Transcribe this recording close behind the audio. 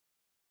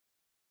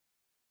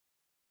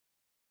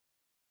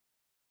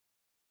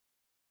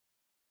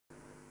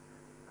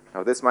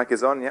Oh, this mic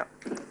is on, yeah.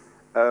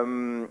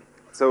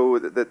 So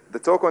the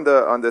talk on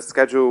the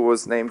schedule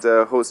was named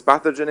host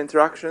pathogen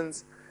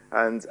interactions,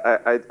 and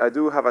I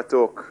do have a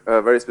talk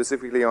very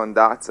specifically on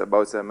that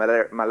about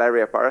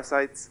malaria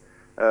parasites.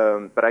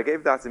 But I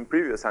gave that in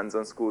previous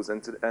hands-on schools,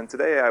 and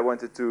today I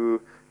wanted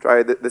to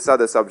try this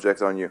other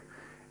subject on you.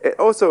 It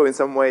also, in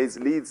some ways,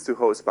 leads to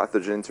host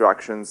pathogen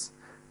interactions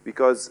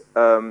because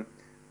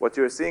what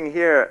you're seeing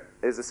here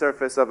is the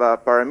surface of a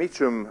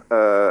parametrium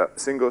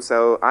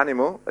single-cell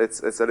animal.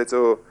 It's a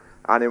little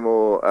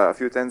animal a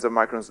few tens of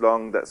microns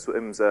long that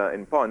swims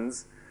in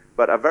ponds,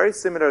 but a very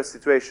similar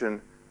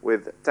situation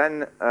with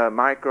 10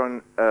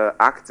 micron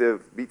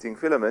active beating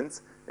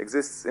filaments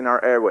exists in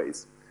our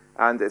airways.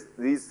 And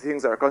these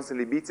things are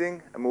constantly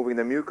beating and moving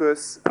the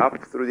mucus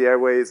up through the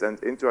airways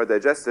and into our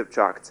digestive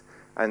tract,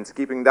 and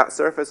keeping that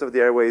surface of the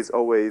airways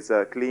always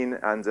clean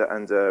and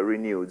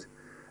renewed.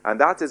 And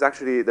that is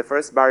actually the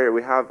first barrier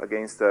we have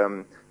against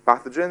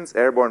pathogens,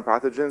 airborne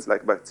pathogens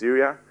like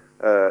bacteria,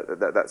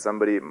 that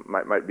somebody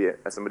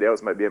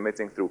else might be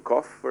emitting through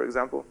cough, for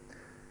example.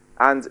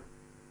 And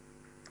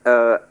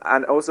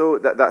also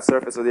that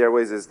surface of the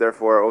airways is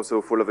therefore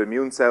also full of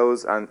immune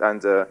cells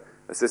and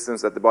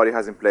systems that the body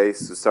has in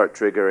place to start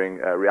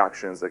triggering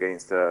reactions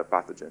against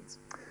pathogens.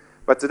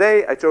 But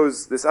today I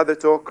chose this other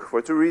talk for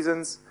two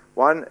reasons.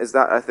 One is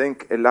that I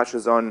think it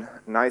latches on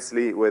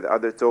nicely with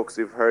other talks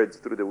you've heard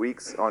through the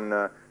weeks on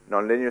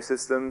nonlinear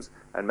systems,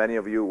 and many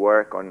of you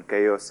work on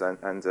chaos and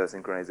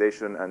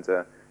synchronization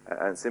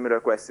and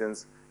similar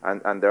questions,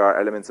 and there are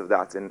elements of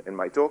that in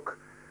my talk.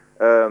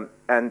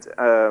 And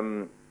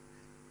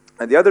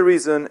the other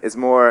reason is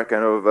more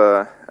kind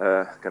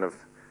of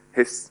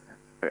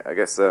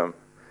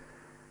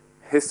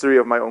history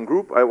of my own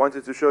group. I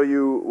wanted to show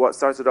you what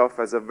started off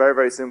as a very,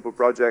 very simple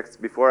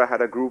project before I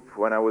had a group,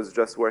 when I was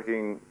just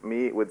working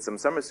with some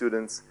summer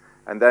students,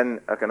 and then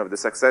kind of the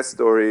success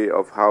story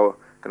of how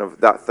kind of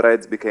that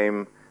thread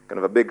became kind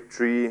of a big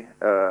tree,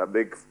 a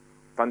big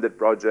funded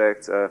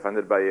project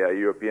funded by a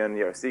European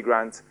ERC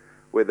grant,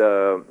 with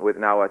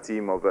now a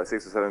team of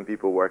 6 or 7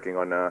 people working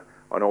on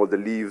all the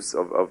leaves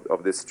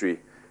of this tree.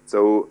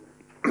 So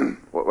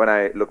when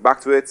I look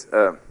back to it,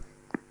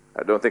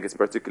 I don't think it's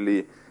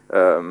particularly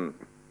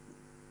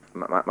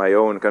my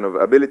own kind of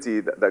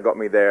ability that got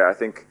me there. I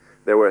think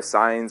there were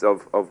signs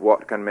of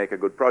what can make a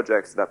good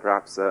project that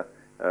perhaps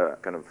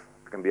kind of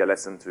can be a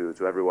lesson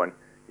to everyone,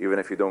 even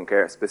if you don't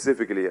care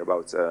specifically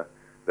about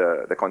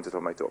the content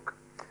of my talk.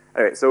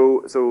 Anyway,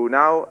 so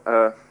now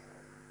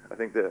I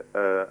think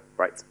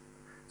right.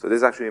 So this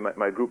is actually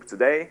my group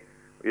today.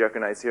 We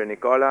recognize here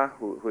Nicola,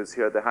 who is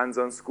here at the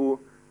hands-on school,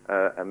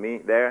 and me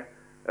there.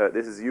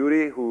 This is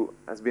Yuri, who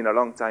has been a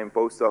long-time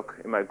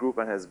postdoc in my group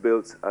and has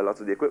built a lot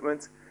of the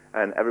equipment.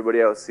 And everybody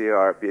else here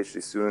are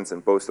PhD students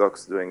and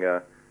postdocs doing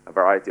a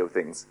variety of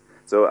things.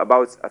 So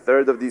about a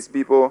third of these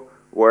people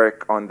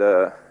work on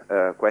the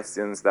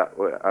questions that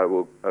I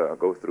will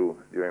go through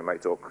during my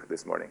talk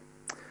this morning.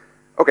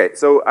 Okay,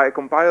 so I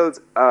compiled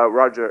a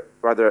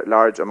rather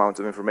large amount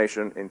of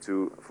information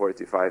into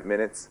 45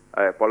 minutes.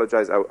 I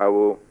apologize, I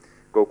will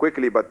go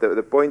quickly, but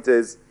the point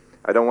is,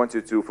 I don't want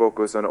you to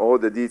focus on all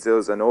the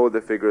details and all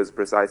the figures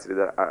precisely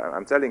that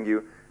I'm telling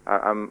you.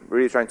 I'm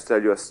really trying to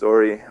tell you a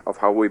story of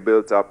how we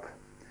built up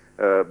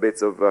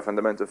bits of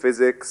fundamental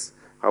physics,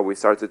 how we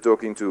started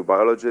talking to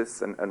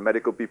biologists and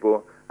medical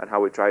people, and how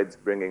we tried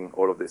bringing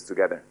all of this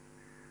together.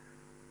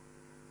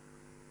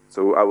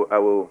 So I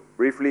will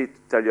briefly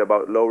tell you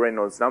about low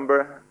Reynolds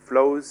number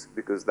flows,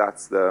 because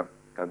that's the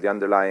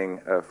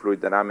underlying fluid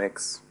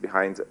dynamics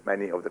behind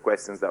many of the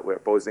questions that we're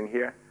posing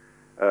here.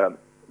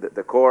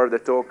 The core of the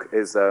talk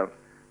is a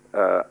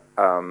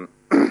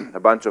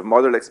bunch of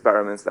model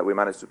experiments that we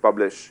managed to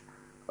publish,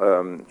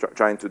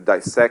 trying to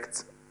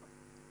dissect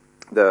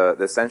the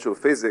essential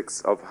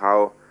physics of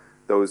how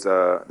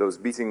those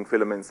beating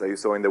filaments that you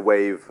saw in the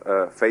wave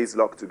phase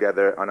lock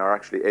together and are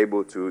actually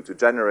able to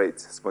generate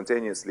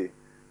spontaneously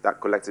that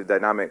collective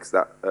dynamics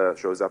that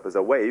shows up as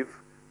a wave,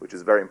 which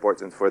is very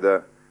important for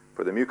the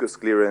mucus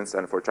clearance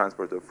and for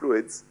transport of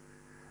fluids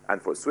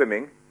and for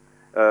swimming.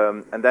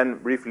 And then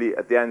briefly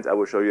at the end, I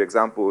will show you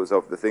examples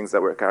of the things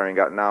that we're carrying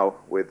out now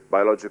with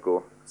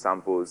biological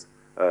samples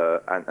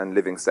and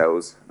living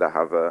cells that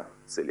have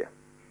cilia.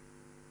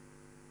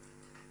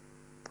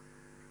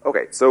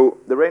 Okay, so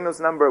the Reynolds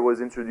number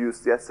was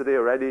introduced yesterday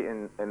already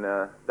in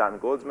Dan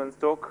Goldman's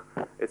talk.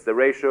 It's the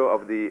ratio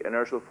of the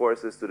inertial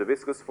forces to the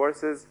viscous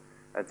forces.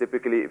 And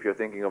typically, if you're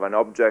thinking of an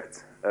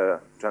object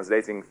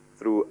translating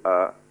through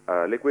a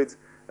liquid,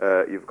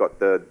 you've got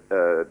the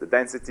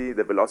density,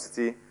 the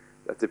velocity,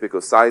 the typical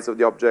size of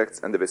the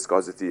object, and the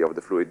viscosity of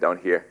the fluid down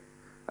here.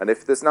 And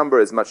if this number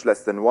is much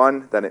less than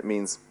 1, then it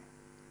means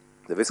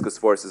the viscous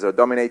forces are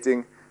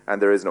dominating and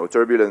there is no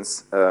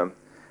turbulence.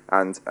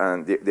 And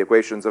the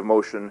equations of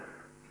motion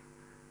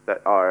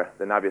that are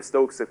the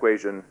Navier-Stokes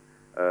equation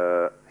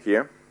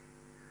here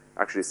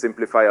actually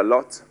simplify a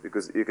lot,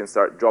 because you can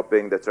start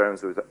dropping the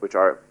terms which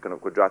are kind of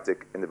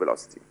quadratic in the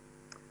velocity,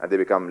 and they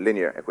become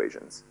linear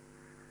equations.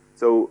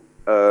 So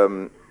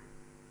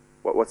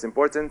what's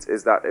important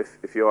is that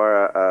if you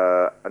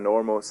are a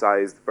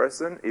normal-sized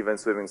person, even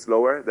swimming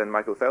slower than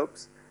Michael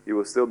Phelps, you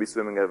will still be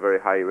swimming at a very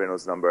high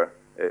Reynolds number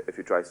if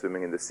you try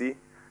swimming in the sea.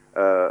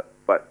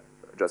 But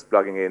just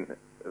plugging in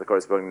the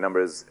corresponding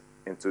numbers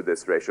into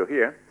this ratio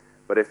here.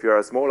 But if you're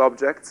a small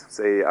object,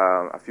 say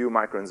a few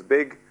microns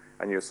big,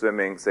 and you're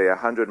swimming, say,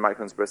 100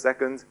 microns per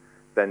second,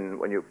 then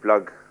when you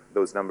plug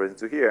those numbers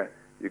into here,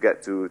 you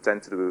get to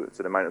 10 to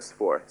the minus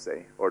 4,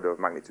 say, order of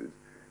magnitude.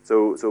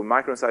 So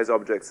micron-sized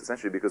objects,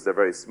 essentially because they're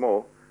very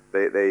small,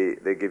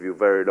 they give you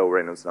very low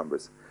Reynolds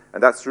numbers.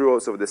 And that's true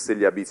also with the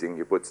cilia beating.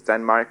 You put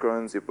 10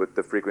 microns, you put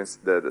the frequency,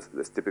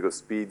 the typical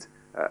speed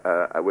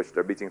at which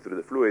they're beating through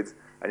the fluids,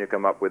 and you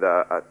come up with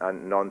a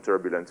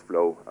non-turbulent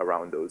flow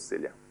around those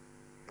cilia.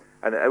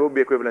 And it would be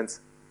equivalent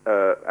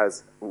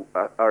as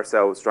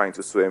ourselves trying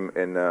to swim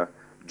in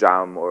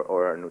jam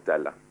or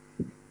Nutella.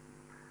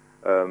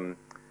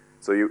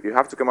 So you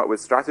have to come up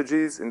with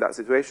strategies in that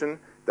situation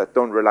that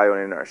don't rely on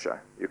inertia.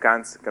 You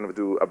can't kind of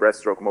do a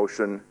breaststroke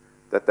motion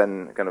that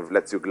then kind of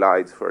lets you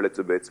glide for a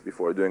little bit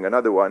before doing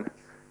another one,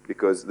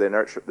 because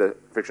the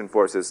friction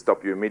forces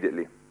stop you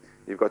immediately.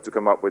 You've got to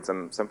come up with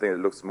something that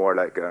looks more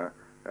like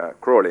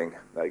crawling,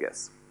 I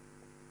guess.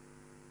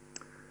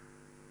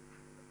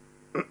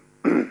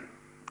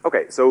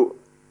 Okay, so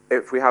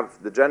if we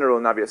have the general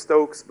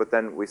Navier-Stokes, but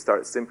then we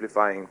start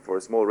simplifying for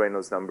a small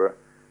Reynolds number,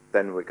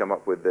 then we come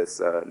up with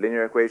this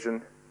linear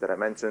equation that I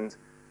mentioned,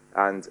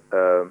 and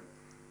a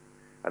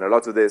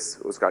lot of this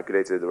was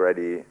calculated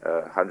already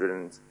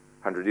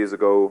 100 years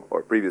ago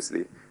or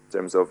previously in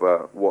terms of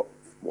what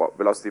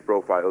velocity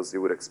profiles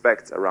you would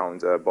expect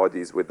around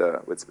bodies with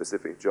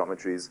specific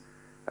geometries.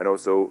 And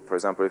also, for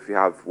example, if you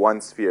have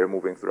one sphere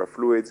moving through a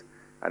fluid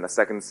and a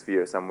second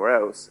sphere somewhere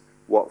else,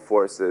 what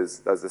forces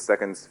does the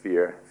second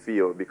sphere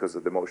feel because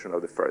of the motion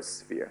of the first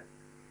sphere?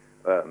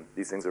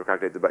 These things were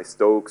calculated by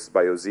Stokes,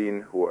 by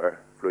Ozeen, who were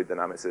fluid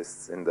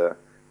dynamicists in the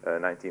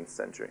 19th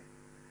century.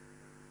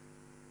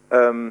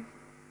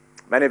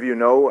 Many of you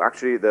know,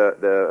 actually,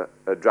 the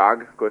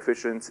drag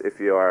coefficient if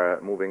you are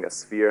moving a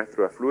sphere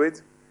through a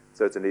fluid.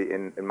 Certainly,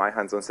 in my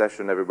hands-on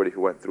session, everybody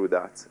who went through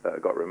that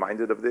got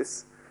reminded of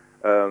this.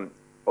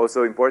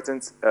 Also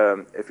important,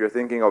 if you're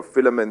thinking of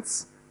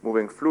filaments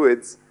moving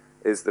fluids,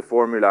 is the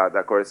formula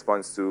that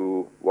corresponds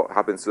to what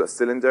happens to a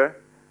cylinder.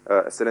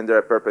 A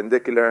cylinder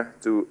perpendicular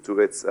to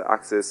its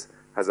axis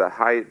has a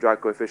high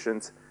drag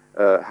coefficient,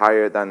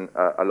 higher than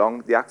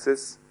along the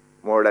axis.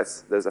 More or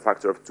less, there's a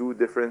factor of 2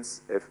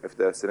 difference if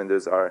the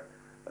cylinders are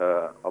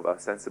of a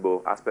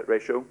sensible aspect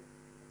ratio.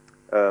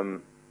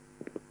 And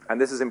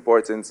this is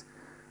important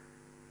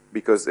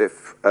because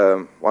if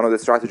one of the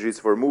strategies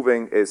for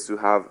moving is to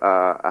have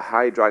a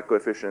high drag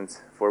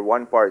coefficient for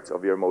one part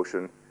of your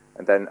motion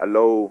and then a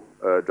low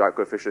drag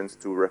coefficient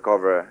to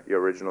recover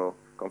your original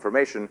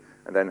conformation,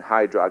 and then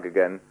high drag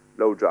again,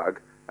 low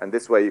drag. And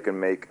this way you can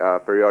make a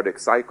periodic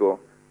cycle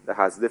that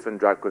has different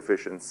drag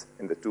coefficients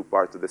in the 2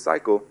 parts of the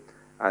cycle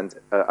and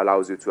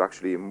allows you to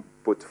actually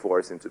put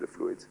force into the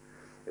fluid.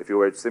 If you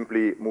were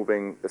simply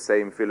moving the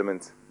same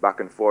filament back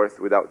and forth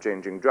without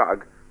changing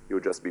drag, you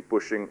would just be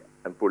pushing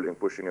and pulling,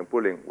 pushing and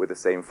pulling with the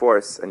same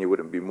force, and you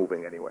wouldn't be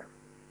moving anywhere.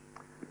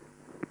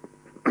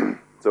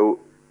 So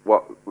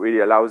what really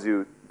allows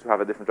you to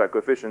have a different drag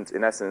coefficient,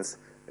 in essence,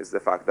 is the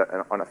fact that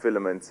on a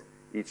filament,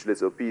 each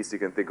little piece, you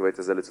can think of it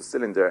as a little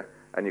cylinder,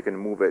 and you can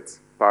move it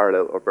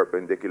parallel or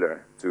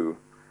perpendicular to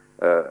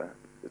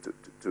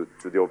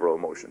the overall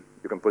motion.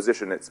 You can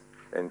position it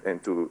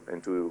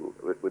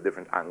with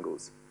different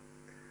angles.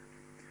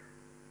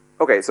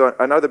 Okay, so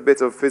another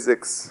bit of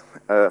physics,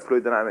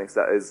 fluid dynamics,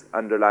 that is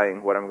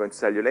underlying what I'm going to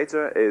tell you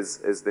later is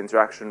the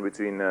interaction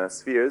between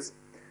spheres.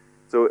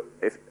 So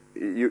if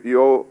you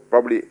all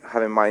probably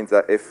have in mind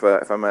that if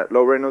I'm at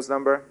low Reynolds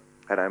number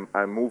and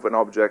I move an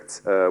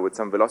object with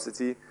some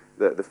velocity,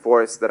 the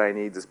force that I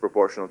need is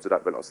proportional to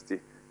that velocity,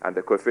 and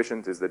the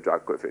coefficient is the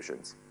drag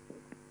coefficient.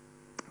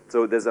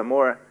 So there's a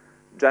more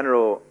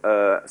general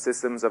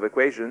systems of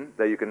equation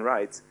that you can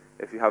write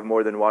if you have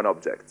more than one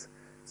object.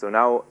 So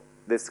now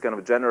this kind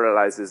of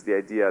generalizes the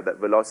idea that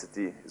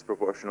velocity is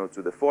proportional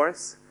to the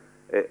force.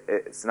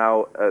 It's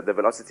now the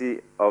velocity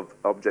of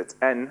object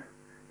n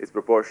is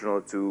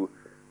proportional to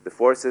the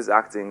forces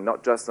acting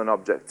not just on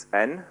object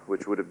n,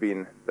 which would have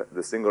been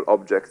the single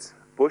object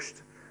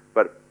pushed,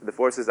 but the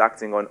forces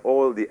acting on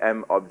all the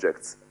m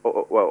objects,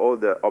 well, all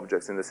the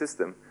objects in the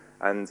system.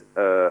 And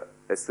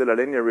it's still a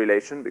linear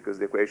relation because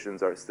the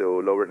equations are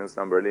still low Reynolds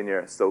number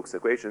linear Stokes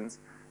equations.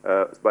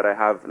 But I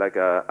have like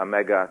a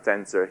mega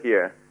tensor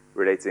here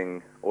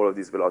relating all of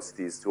these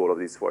velocities to all of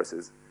these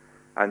forces.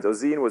 And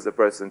Ozeen was the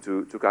person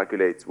to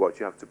calculate what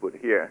you have to put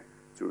here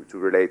to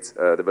relate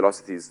the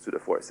velocities to the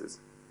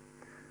forces.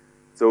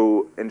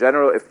 So in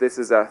general, if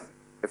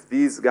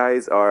these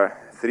guys are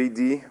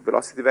 3D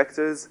velocity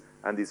vectors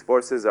and these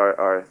forces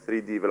are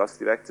 3D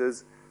velocity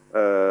vectors,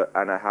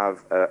 and I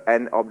have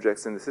n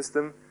objects in the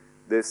system,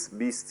 this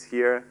beast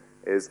here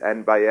is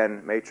n by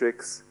n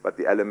matrix, but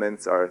the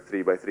elements are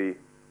 3 by 3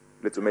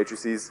 little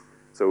matrices.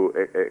 So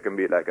it can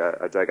be like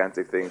a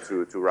gigantic thing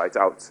to write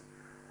out.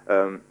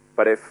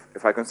 But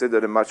if I consider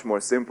a much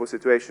more simple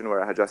situation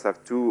where I just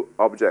have two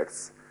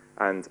objects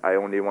and I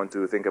only want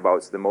to think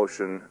about the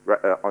motion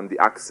on the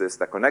axis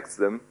that connects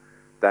them,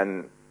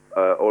 then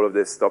all of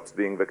this stops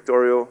being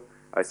vectorial.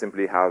 I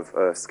simply have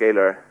a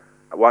scalar,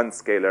 one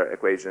scalar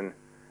equation,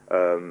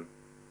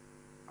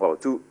 well,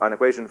 an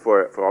equation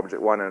for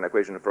object 1 and an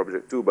equation for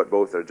object 2, but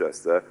both are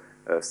just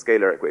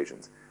scalar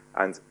equations.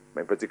 And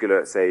in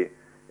particular, say,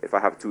 if I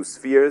have two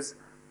spheres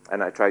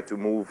and I try to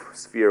move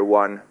sphere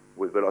 1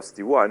 with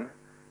velocity 1,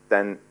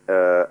 then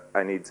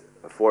I need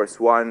a force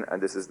 1,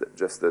 and this is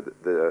just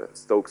the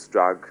Stokes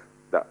drag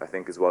that I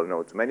think is well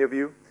known to many of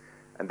you.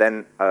 And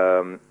then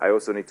I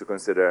also need to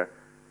consider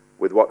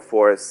with what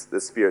force the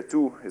sphere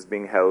 2 is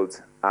being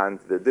held and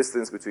the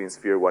distance between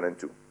sphere 1 and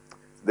 2.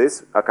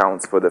 This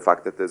accounts for the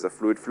fact that there's a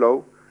fluid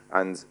flow,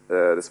 and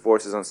these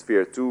forces on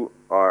sphere 2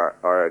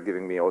 are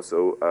giving me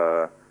also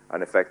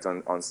an effect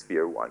on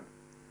sphere 1.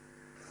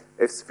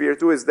 If sphere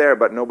 2 is there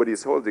but nobody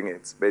is holding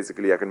it,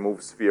 basically I can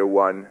move sphere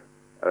 1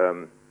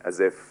 as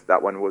if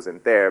that one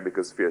wasn't there,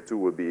 because sphere 2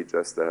 will be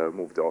just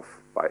moved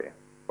off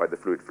by the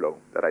fluid flow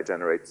that I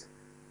generate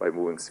by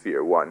moving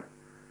sphere 1.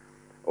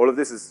 All of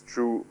this is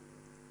true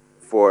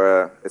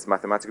for, it's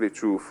mathematically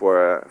true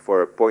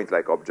for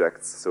point-like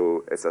objects,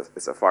 so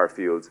it's a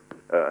far-field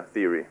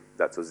theory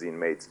that Ozine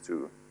made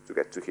to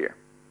get to here.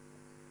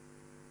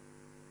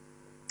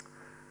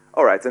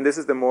 All right, and this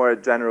is the more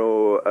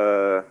general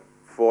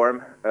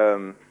form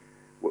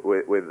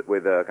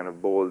with kind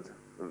of bold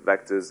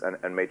vectors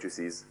and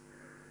matrices.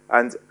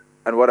 And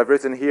what I've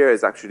written here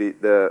is actually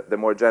the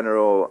more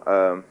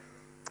general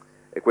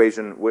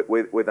equation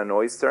with a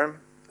noise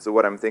term. So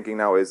what I'm thinking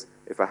now is,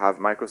 if I have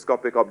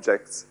microscopic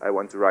objects, I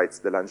want to write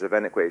the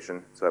Langevin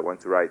equation. So I want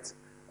to write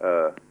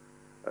the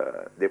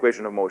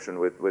equation of motion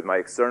with my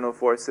external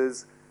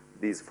forces,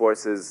 these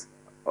forces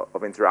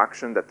of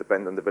interaction that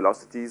depend on the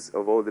velocities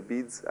of all the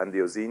beads and the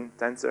Ozine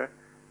tensor,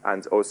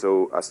 and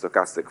also a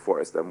stochastic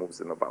force that moves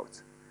them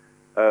about.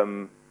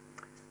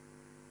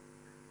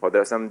 Well,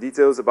 there are some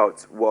details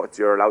about what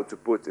you're allowed to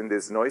put in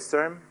this noise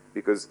term,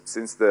 because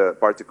since the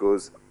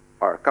particles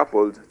are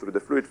coupled through the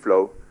fluid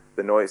flow,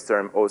 the noise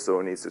term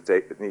also needs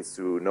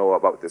to know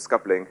about this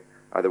coupling.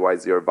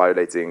 Otherwise, you're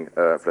violating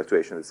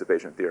fluctuation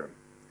dissipation theorem.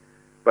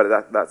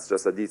 But that's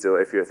just a detail.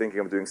 If you're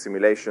thinking of doing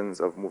simulations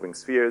of moving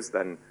spheres,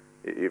 then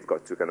you've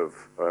got to kind of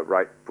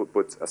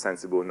put a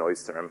sensible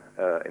noise term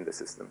in the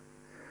system.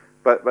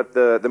 But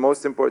the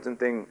most important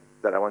thing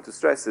that I want to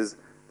stress is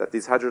that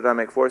these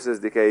hydrodynamic forces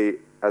decay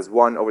as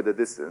 1 over the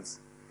distance.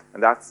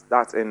 And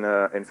that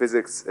in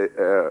physics,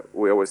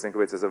 we always think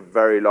of it as a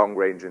very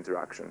long-range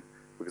interaction,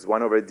 because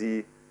 1 over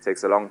d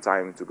takes a long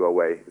time to go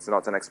away. It's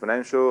not an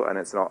exponential, and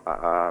it's not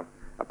a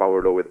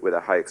power law with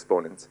a high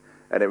exponent.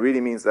 And it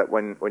really means that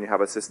when you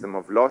have a system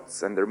of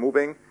lots and they're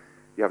moving,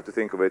 you have to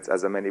think of it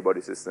as a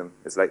many-body system.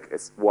 It's like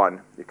it's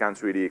 1. You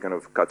can't really kind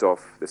of cut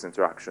off this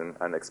interaction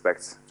and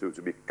expect to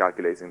be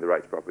calculating the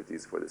right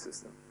properties for the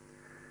system.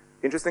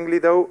 Interestingly,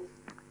 though,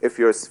 if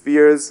your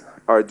spheres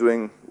are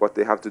doing what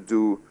they have to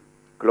do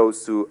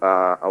close to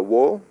a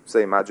wall,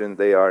 say imagine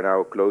they are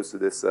now close to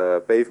this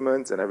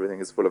pavement and everything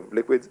is full of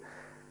liquid,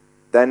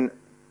 then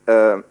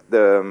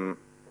the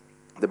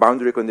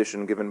boundary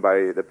condition given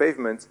by the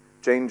pavement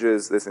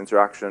changes this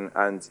interaction,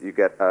 and you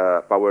get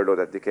a power law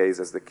that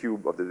decays as the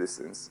cube of the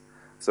distance.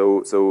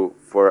 So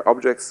for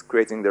objects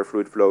creating their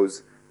fluid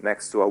flows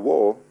next to a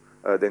wall,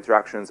 the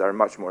interactions are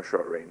much more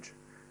short range.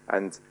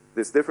 And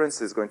this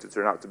difference is going to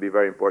turn out to be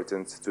very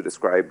important to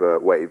describe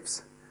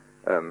waves.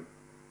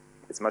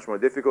 It's much more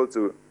difficult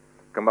to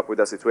come up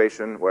with a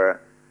situation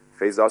where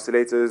phase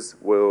oscillators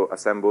will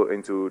assemble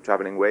into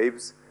traveling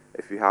waves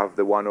if you have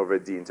the 1 over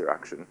d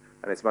interaction.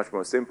 And it's much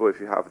more simple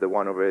if you have the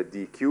 1 over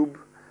d cube,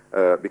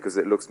 because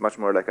it looks much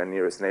more like a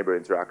nearest neighbor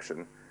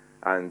interaction.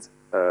 And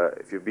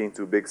if you've been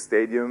to big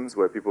stadiums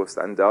where people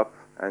stand up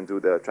and do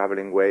the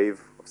traveling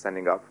wave of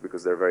standing up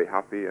because they're very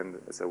happy and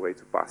it's a way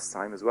to pass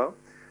time as well,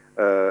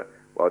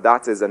 well,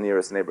 that is a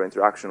nearest neighbor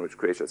interaction which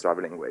creates a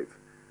traveling wave.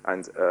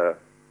 And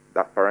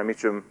that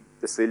parametrum,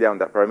 the cilia on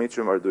that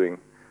parametrum are doing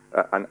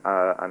an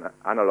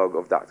analog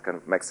of that kind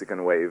of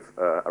Mexican wave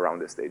around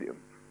the stadium.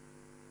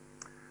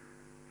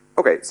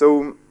 Okay,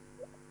 so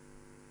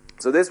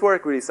this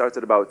work really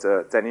started about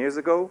 10 years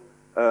ago.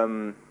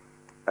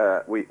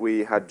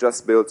 We had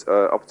just built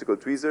optical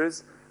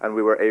tweezers, and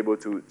we were able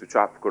to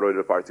trap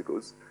colloidal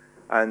particles.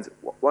 And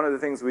one of the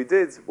things we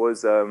did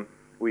was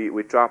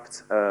we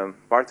trapped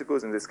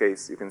particles. In this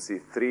case, you can see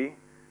 3.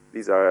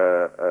 These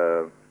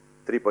are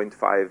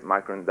 3.5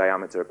 micron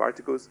diameter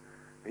particles.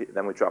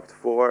 Then we trapped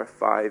 4,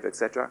 5,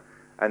 etc.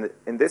 And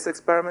in this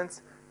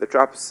experiment, the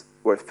traps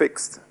were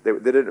fixed. They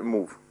didn't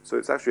move. So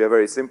it's actually a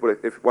very simple,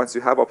 once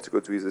you have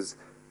optical tweezers,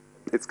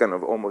 it's kind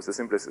of almost the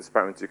simplest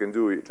experiment you can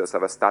do. You just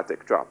have a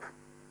static trap.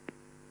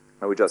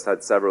 And we just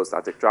had several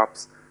static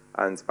traps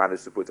and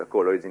managed to put a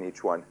colloid in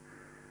each one.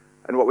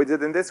 And what we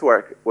did in this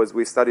work was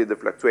we studied the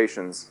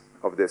fluctuations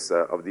of these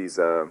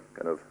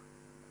kind of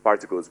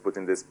particles put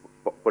in these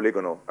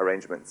polygonal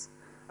arrangements.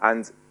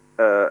 And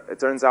it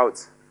turns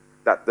out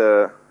that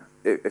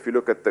if you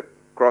look at the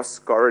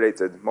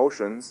cross-correlated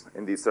motions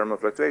in these thermal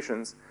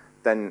fluctuations,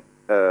 then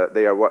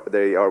they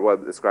are well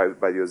described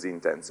by the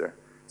Oseen tensor.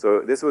 So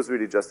this was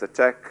really just a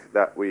check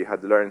that we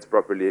had learned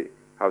properly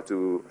how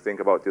to think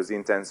about the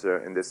Oseen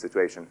tensor in this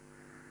situation.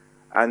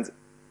 And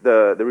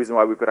the reason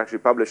why we could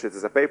actually publish it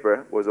as a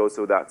paper was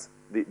also that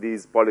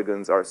these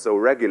polygons are so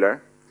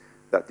regular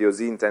that the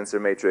Oseen tensor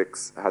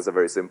matrix has a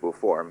very simple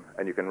form,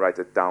 and you can write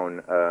it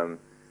down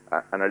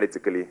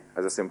analytically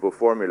as a simple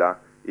formula,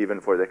 even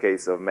for the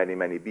case of many,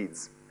 many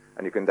beads,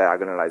 and you can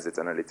diagonalize it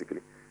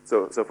analytically.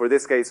 So for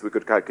this case, we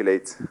could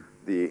calculate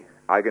the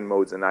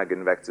eigenmodes and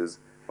eigenvectors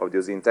of the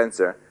Oseen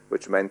tensor,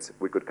 which meant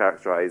we could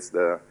characterize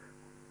the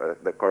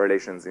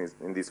correlations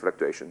in these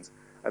fluctuations.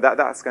 And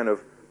that's kind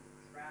of...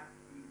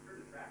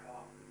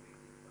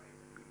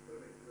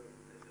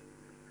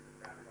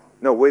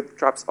 No, with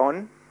traps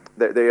on,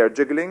 they are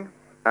jiggling,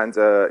 and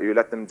you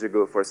let them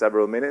jiggle for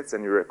several minutes,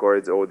 and you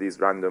record all these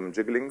random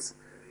jigglings.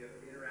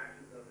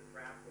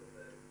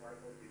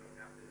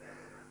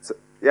 So,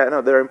 yeah,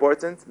 no, they're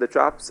important. The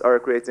traps are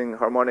creating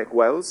harmonic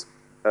wells,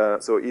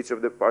 so each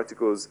of the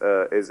particles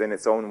is in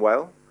its own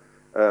well.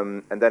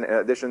 And then in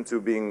addition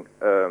to being,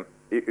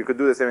 you could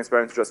do the same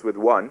experiment just with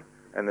one,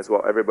 and that's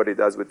what everybody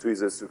does with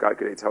tweezers to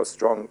calculate how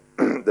strong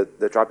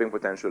the trapping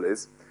potential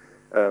is.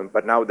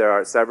 But now there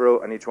are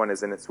several, and each one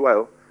is in its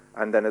well.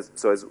 And then as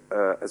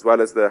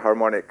well as the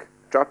harmonic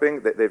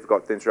trapping, they've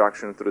got the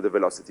interaction through the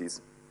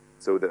velocities.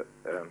 So the,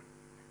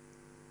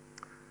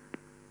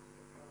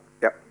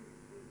 yeah.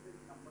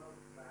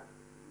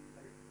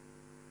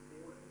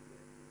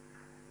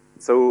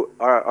 So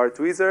our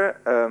tweezer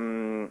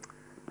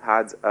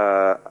had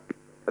a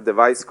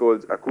device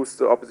called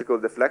acousto-optical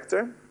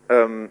deflector,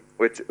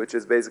 which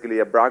is basically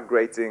a Bragg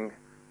grating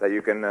that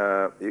you can,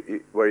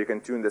 where you can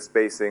tune the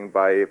spacing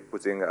by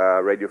putting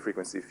a radio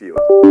frequency field.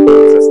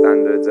 It's a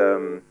standard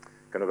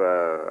kind of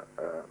a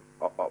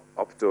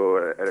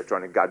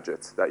optoelectronic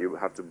gadget that you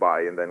have to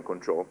buy and then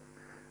control.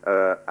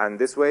 And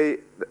this way,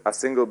 a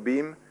single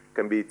beam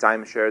can be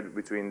time shared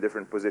between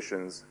different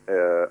positions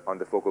on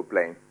the focal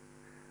plane.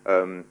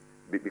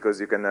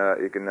 Because you can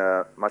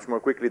much more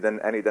quickly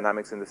than any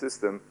dynamics in the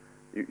system,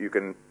 you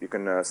can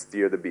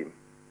steer the beam.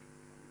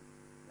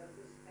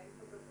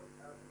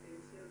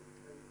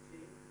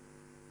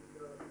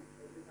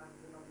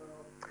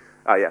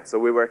 Yeah, so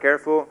we were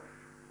careful.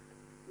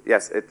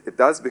 Yes, it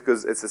does,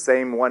 because it's the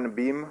same one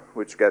beam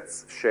which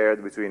gets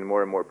shared between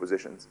more and more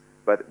positions.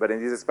 But in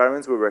these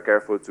experiments, we were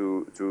careful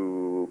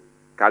to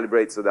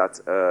calibrate so that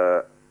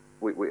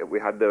we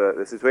had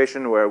the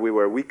situation where we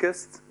were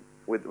weakest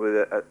with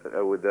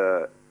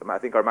I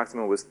think our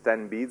maximum was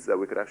 10 beads that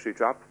we could actually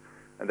trap.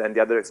 And then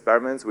the other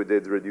experiments, we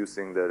did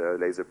reducing the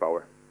laser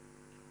power.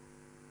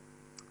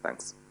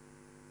 Thanks.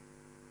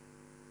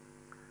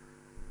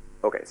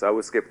 Okay, so I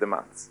will skip the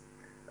maths.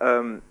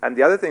 And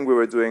the other thing we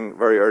were doing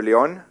very early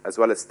on, as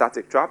well as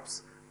static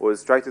traps,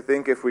 was try to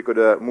think if we could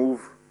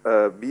move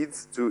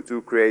beads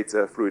to create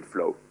a fluid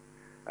flow.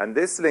 And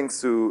this links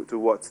to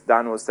what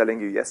Dan was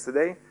telling you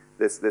yesterday,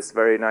 this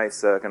very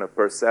nice kind of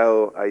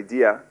Purcell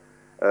idea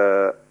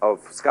of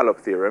scallop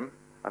theorem.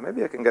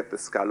 Maybe I can get the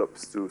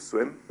scallops to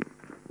swim.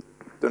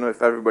 Don't know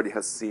if everybody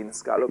has seen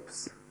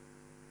scallops.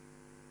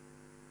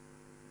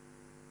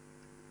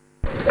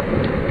 They've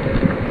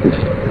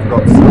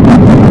got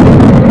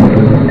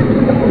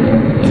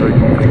so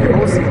you've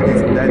all seen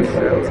these dead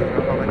shells. I don't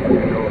know how many of you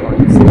know about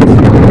these things.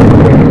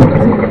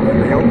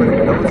 They open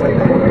and close and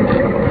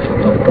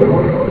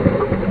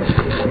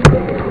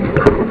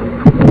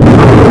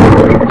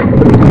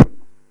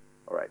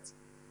all right.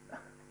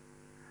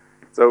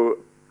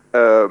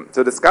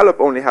 So the scallop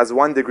only has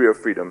 1 degree of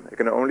freedom. It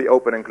can only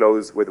open and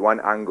close with 1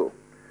 angle.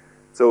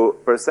 So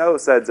Purcell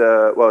said,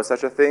 well,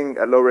 such a thing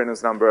at low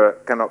Reynolds number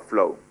cannot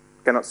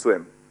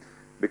swim,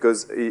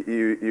 because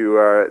you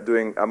are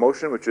doing a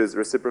motion which is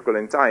reciprocal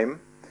in time,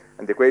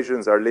 and the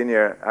equations are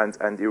linear,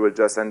 and you will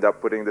just end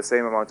up putting the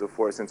same amount of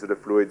force into the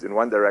fluid in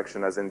one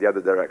direction as in the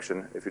other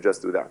direction if you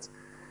just do that.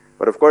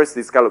 But of course,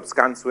 these scallops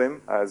can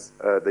swim, as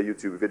the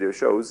YouTube video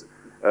shows,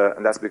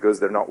 and that's because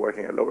they're not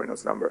working at low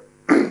Reynolds number.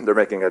 They're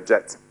making a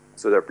jet,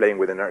 so they're playing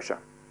with inertia.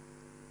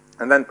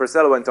 And then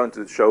Purcell went on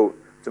to show,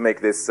 to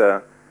make this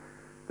the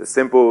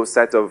simple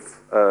set of,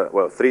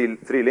 well, three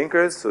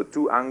linkers, so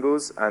 2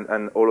 angles,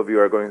 and all of you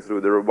are going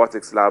through the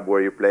robotics lab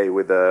where you play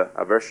with a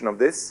version of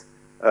this,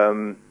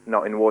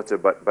 not in water,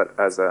 but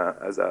as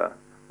a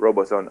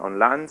robot on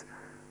land,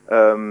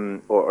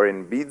 or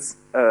in beads.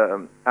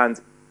 And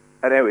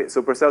anyway,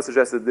 so Purcell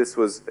suggested this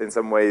was in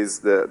some ways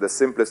the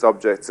simplest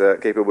object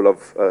capable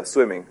of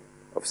swimming,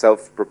 of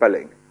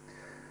self-propelling.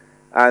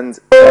 And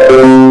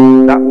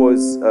that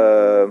was,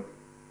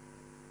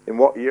 in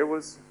what year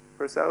was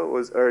Purcell?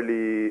 Was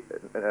early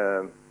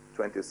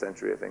 20th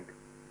century, I think.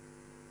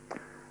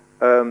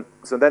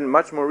 So then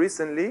much more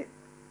recently,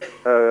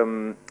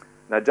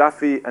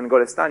 Najafi and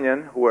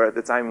Golestanian, who were at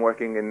the time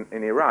working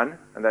in Iran,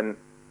 and then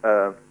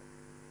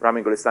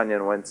Rami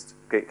Golestanian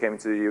came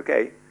to the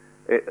UK.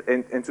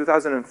 In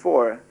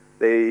 2004,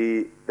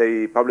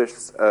 they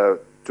published 2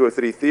 or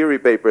 3 theory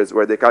papers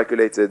where they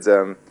calculated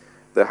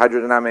the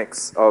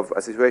hydrodynamics of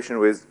a situation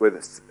with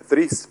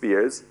 3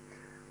 spheres,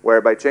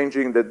 where by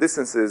changing the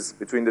distances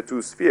between the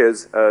 2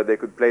 spheres, they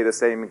could play the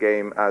same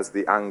game as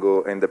the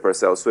angle in the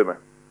Purcell swimmer.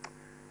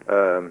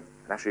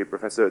 Actually,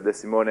 Professor De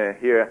Simone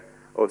here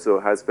also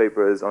has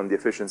papers on the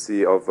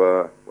efficiency of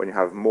when you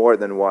have more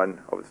than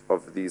one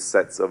of these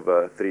sets of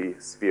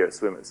 3-sphere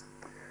swimmers.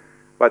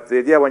 But the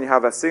idea when you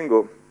have a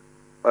single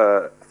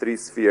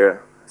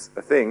 3-sphere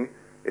thing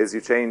is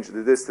you change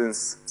the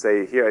distance.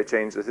 Say here I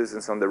change the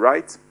distance on the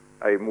right.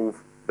 I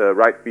move the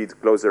right bead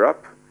closer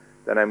up.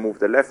 Then I move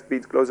the left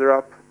bead closer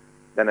up.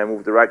 Then I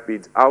move the right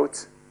bead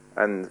out.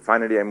 And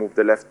finally, I move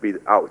the left bead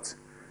out.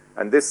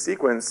 And this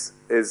sequence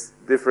is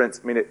different.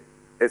 I mean,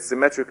 it's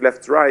symmetric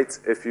left-right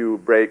if you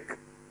break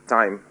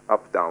time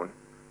up-down.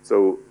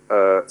 So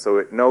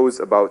it knows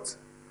about,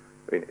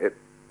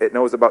 it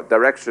knows about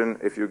direction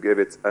if you give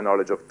it a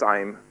knowledge of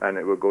time, and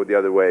it will go the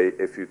other way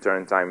if you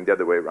turn time the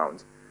other way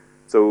around.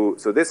 So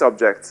this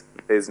object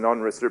is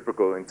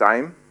non-reciprocal in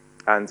time,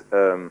 and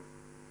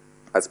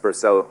as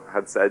Purcell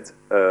had said,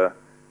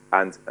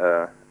 and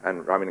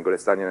Ramin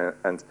Golestani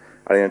and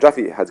Alina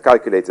Jaffe had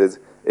calculated,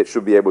 it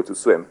should be able to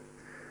swim.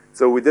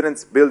 So we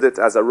didn't build it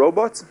as a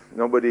robot.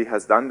 Nobody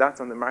has done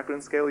that on the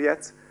Markland scale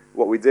yet.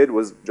 What we did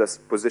was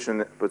just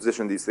position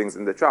these things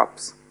in the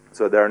traps.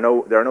 So there are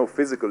no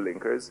physical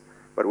linkers,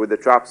 but with the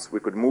traps we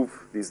could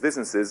move these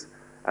distances,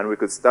 and we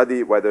could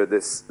study whether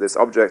this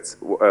object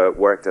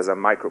worked as a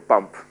micro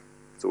pump.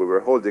 So we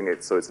were holding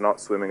it, so it's not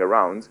swimming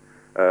around,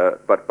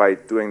 but by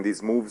doing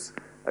these moves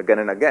again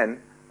and again,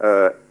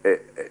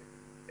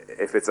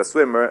 if it's a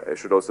swimmer, it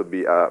should also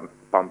be a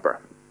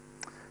pumper.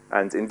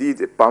 And indeed,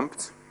 it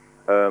pumped.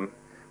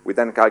 We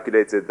then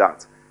calculated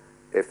that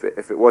if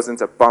it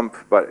wasn't a pump,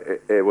 but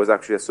it was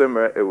actually a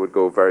swimmer, it would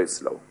go very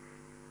slow,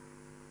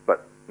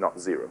 but not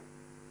 0.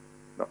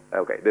 No,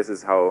 okay, this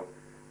is how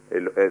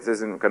it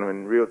is in kind of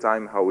in real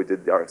time how we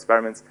did our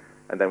experiments,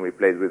 and then we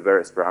played with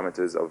various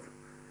parameters of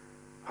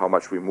how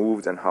much we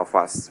moved and how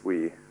fast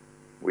we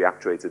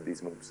actuated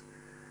these moves.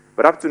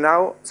 But up to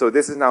now, so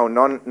this is now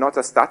not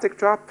a static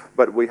trap,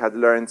 but we had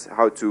learned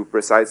how to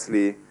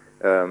precisely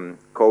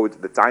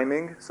code the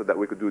timing so that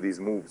we could do these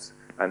moves,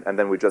 and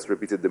then we just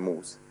repeated the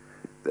moves.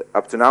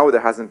 Up to now,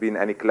 there hasn't been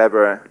any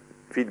clever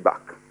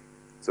feedback.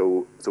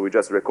 So we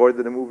just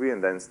recorded the movie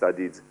and then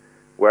studied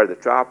where the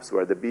traps,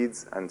 where the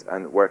beads,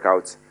 and work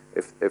out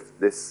if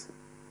this,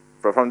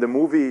 from the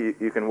movie,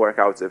 you can work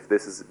out if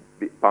this is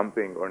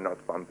pumping or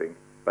not pumping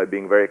by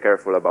being very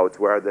careful about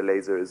where are the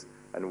lasers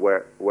and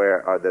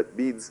where are the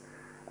beads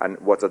and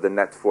what are the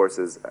net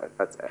forces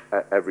at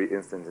every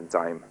instant in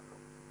time.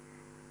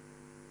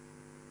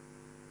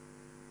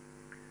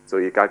 So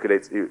you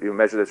calculate, you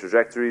measure the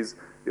trajectories,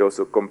 you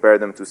also compare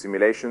them to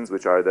simulations,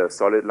 which are the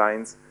solid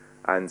lines,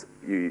 and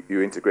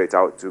you integrate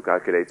out to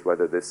calculate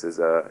whether this is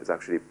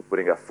actually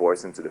putting a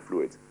force into the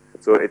fluid.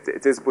 So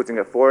it is putting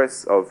a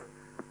force of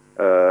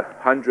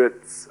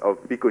hundreds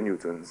of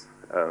piconewtons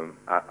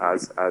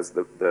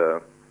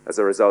as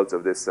a result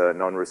of this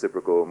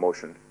non-reciprocal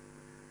motion.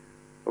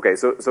 Okay,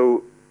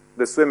 so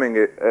the swimming,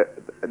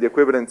 the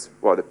equivalent,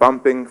 well, the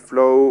pumping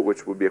flow,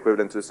 which would be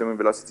equivalent to the swimming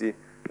velocity,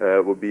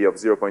 would be of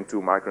 0.2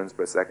 microns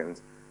per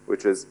second,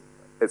 which is,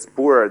 it's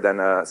poorer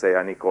than, say,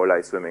 an E.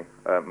 coli swimming,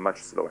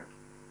 much slower.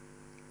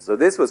 So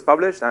this was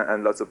published,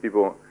 and lots of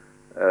people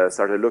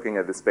started looking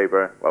at this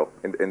paper, well,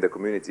 in the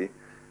community,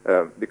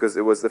 because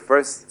it was the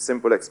first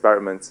simple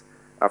experiment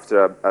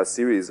after a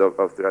series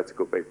of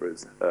theoretical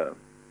papers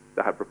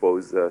that had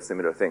proposed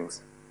similar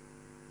things.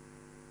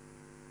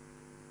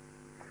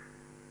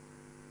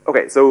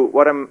 Okay, so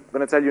what I'm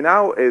going to tell you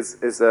now was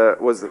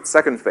the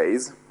second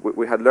phase.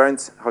 We had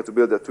learned how to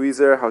build a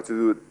tweezer, how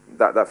to do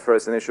that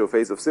first initial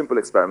phase of simple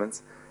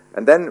experiments.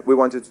 And then we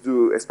wanted to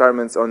do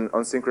experiments on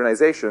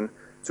synchronization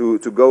to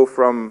go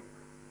from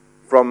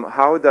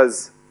how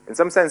does, in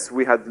some sense,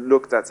 we had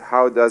looked at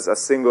how does a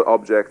single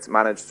object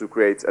manage to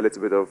create a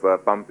little bit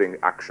of pumping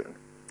action.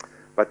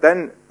 But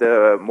then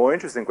the more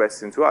interesting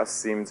question to us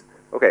seemed,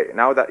 okay,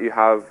 now that you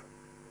have,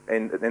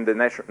 in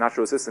the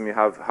natural system, you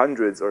have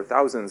hundreds or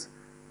thousands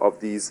of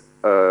these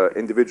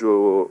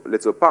individual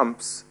little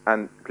pumps,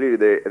 and clearly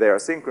they are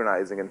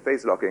synchronizing and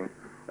phase locking.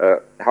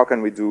 How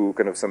can we do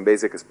kind of some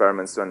basic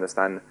experiments to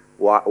understand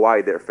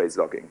why they're phase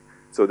locking?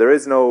 So there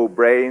is no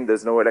brain,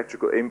 there's no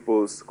electrical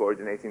impulse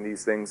coordinating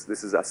these things.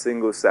 This is a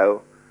single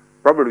cell.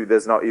 Probably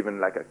there's not even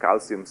like a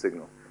calcium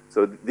signal.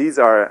 So these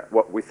are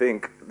what we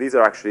think, these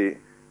are actually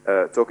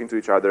talking to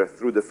each other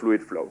through the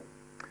fluid flow.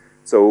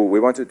 So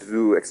we wanted to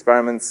do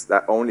experiments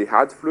that only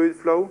had fluid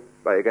flow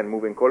by, again,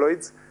 moving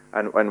colloids,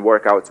 and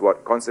work out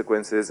what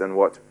consequences and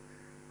what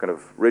kind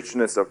of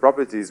richness of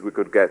properties we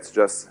could get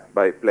just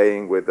by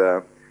playing with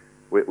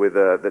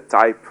the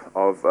type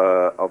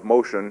of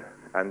motion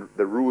and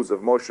the rules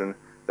of motion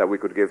that we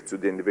could give to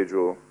the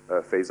individual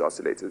phase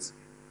oscillators.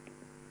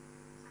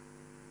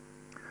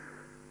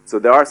 So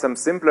there are some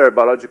simpler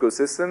biological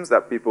systems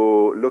that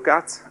people look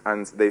at,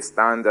 and they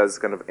stand as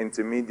kind of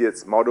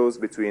intermediate models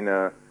between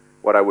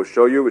what I will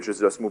show you, which is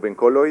just moving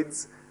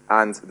colloids,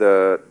 and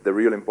the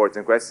real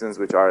important questions,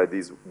 which are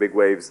these big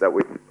waves that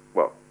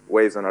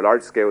waves on a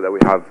large scale that we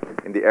have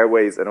in the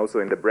airways and also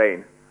in the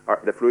brain.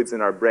 The fluids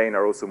in our brain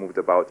are also moved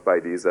about by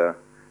these,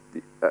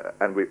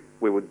 and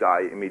we would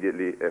die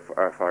immediately if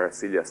our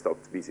cilia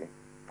stopped beating.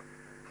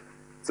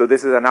 So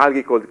this is an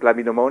algae called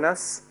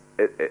Chlamydomonas.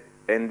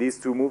 In these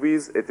two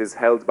movies, it is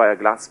held by a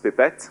glass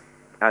pipette,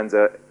 and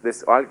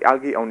this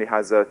algae only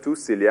has 2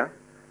 cilia,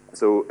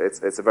 so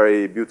it's a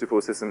very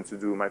beautiful system to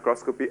do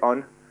microscopy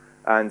on.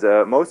 And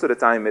most of the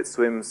time, it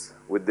swims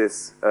with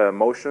this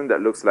motion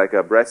that looks like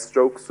a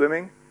breaststroke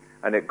swimming,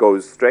 and it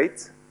goes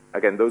straight.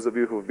 Again, those of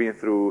you who've been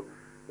through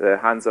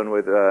hands-on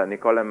with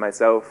Nicole and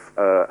myself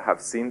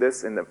have seen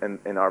this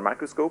in our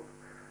microscope.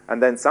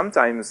 And then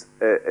sometimes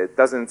it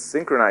doesn't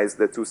synchronize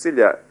the 2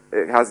 cilia.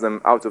 It has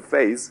them out of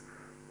phase.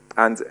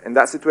 And in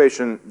that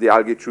situation, the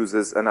algae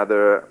chooses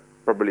another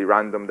probably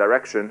random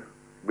direction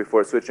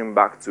before switching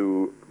back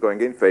to going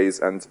in phase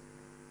and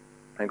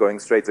going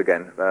straight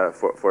again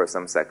for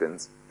some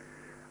seconds.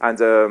 And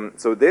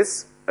so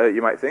this,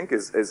 you might think,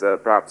 is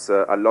perhaps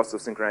a loss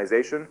of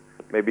synchronization.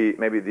 Maybe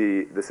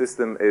the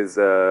system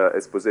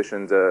is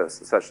positioned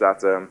such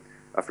that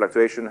a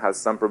fluctuation has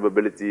some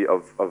probability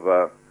of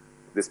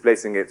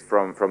displacing it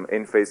from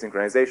in-phase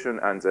synchronization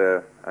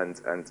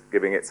and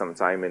giving it some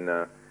time in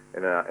a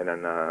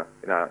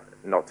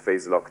not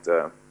phase-locked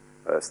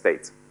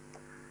state.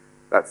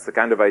 That's the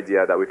kind of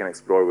idea that we can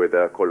explore with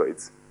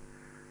colloids.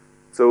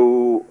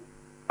 So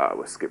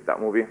we'll skip that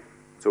movie.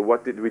 So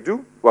what did we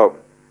do? Well,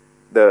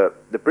 the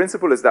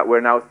principle is that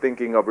we're now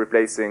thinking of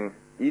replacing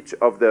each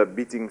of the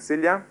beating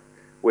cilia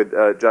with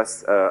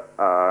just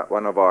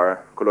one of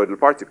our colloidal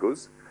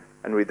particles,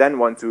 and we then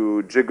want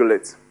to jiggle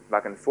it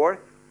back and forth.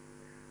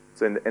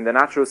 So in the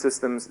natural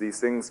systems,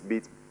 these things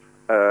beat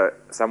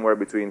somewhere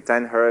between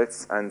 10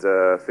 hertz and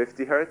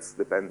 50 hertz,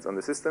 depends on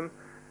the system,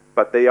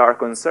 but they are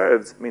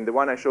conserved. I mean, the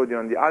one I showed you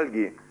on the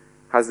algae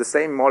has the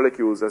same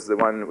molecules as the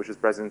one which is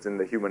present in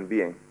the human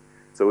being.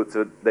 So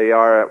they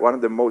are one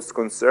of the most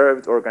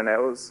conserved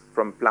organelles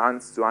from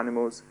plants to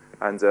animals,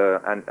 and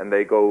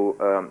they go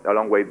a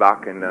long way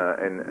back in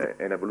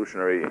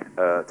evolutionary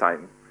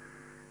time.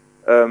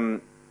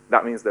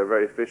 That means they're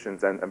very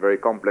efficient and very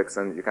complex,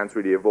 and you can't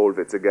really evolve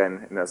it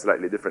again in a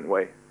slightly different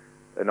way,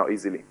 not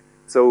easily.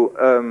 So,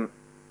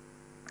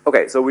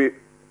 okay, so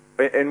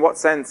in what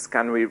sense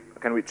can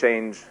we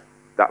change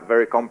that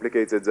very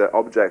complicated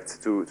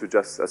object to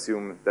just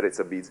assume that it's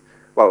a bead?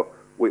 Well,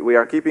 we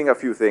are keeping a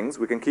few things.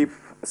 We can keep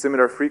a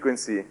similar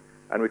frequency,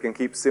 and we can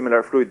keep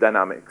similar fluid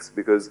dynamics,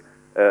 because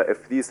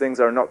if these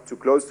things are not too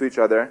close to each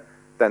other,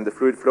 then the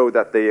fluid flow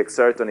that they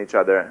exert on each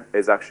other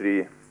is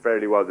actually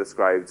fairly well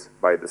described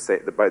by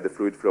the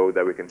fluid flow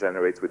that we can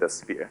generate with a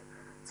sphere.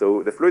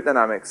 So the fluid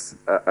dynamics,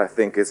 I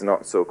think, is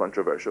not so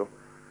controversial.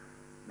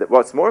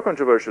 What's more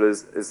controversial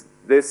is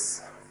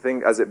this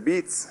thing as it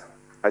beats.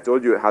 I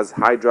told you it has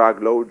high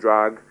drag, low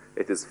drag.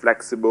 It is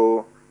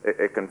flexible.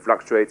 It can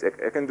fluctuate.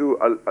 It can do.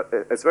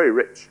 It's very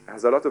rich. It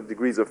has a lot of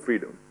degrees of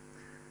freedom.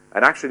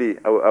 And actually,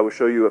 I will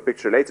show you a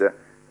picture later.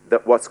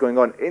 That what's going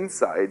on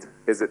inside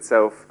is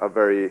itself a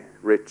very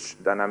rich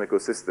dynamical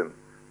system.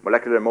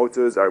 Molecular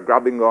motors are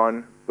grabbing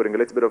on, putting a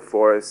little bit of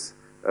force,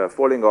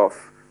 falling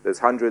off. There's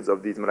hundreds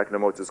of these molecular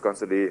motors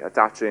constantly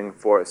attaching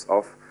force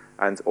off,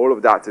 and all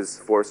of that is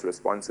force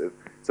responsive.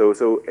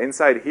 So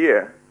inside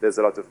here, there's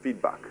a lot of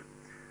feedback.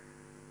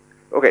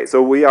 Okay,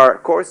 so we are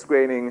coarse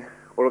graining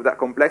all of that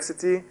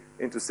complexity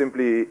into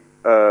simply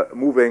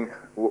moving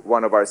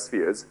one of our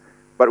spheres.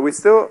 But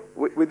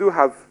we do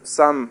have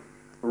some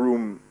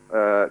room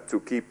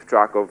to keep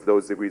track of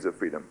those degrees of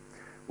freedom.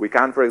 We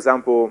can, for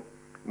example,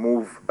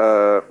 move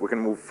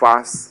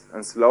fast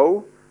and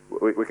slow.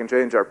 We can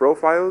change our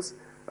profiles.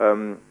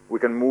 We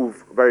can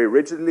move very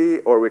rigidly,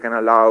 or we can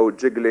allow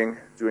jiggling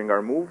during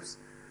our moves.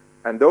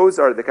 And those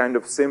are the kind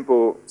of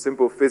simple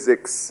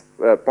physics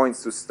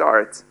points to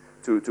start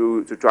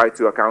to try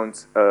to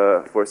account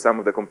for some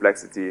of the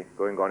complexity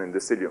going on in the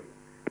cilium.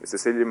 The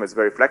cilium is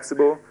very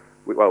flexible.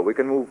 We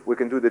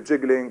can do the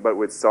jiggling, but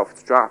with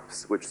soft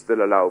traps, which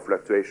still allow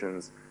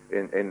fluctuations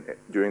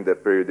during the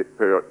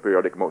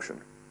periodic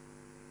motion.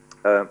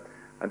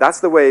 And that's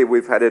the way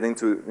we've headed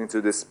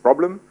into this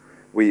problem.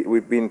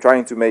 We've been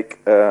trying to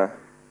make kind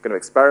of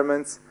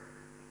experiments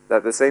that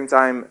at the same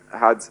time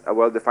had a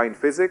well-defined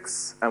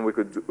physics, and we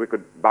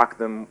could back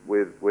them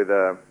with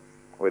a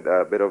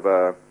bit of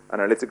a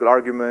analytical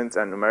argument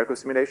and numerical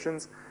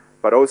simulations,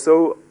 but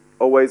also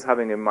always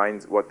having in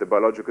mind what the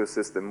biological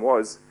system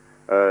was,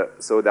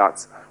 so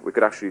that we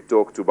could actually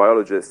talk to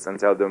biologists and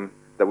tell them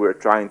that we were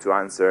trying to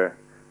answer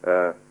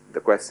the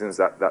questions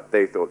that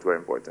they thought were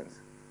important.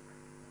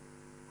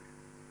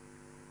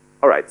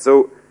 All right,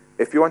 so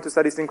if you want to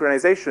study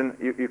synchronization,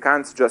 you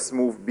can't just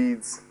move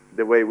beads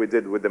the way we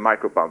did with the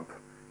micropump,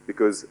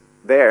 because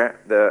there,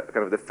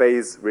 the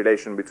phase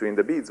relation between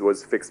the beads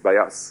was fixed by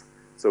us.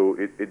 So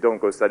you don't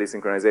go study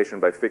synchronization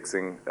by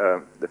fixing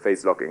the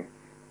phase locking.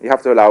 You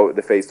have to allow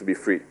the phase to be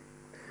free.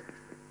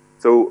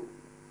 So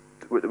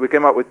we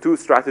came up with two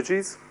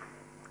strategies.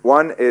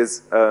 One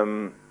is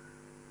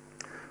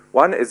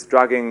One is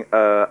dragging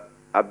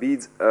a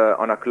bead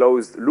on a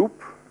closed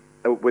loop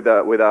with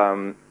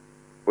a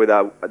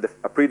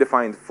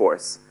predefined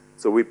force.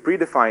 So we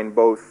predefine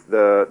both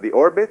the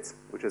orbit,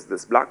 which is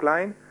this black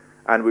line,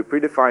 and we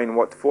predefine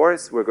what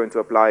force we're going to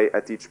apply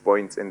at each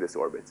point in this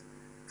orbit.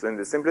 So in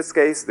the simplest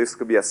case, this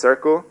could be a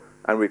circle,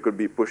 and we could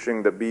be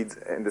pushing the bead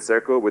in the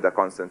circle with a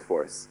constant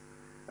force.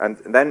 And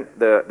then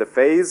the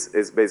phase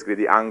is basically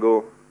the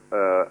angle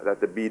that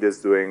the bead is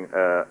doing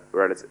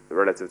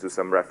relative to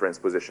some reference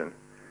position.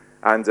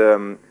 And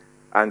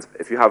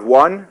if you have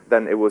one,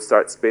 then it will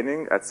start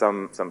spinning at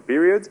some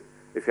period.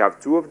 If you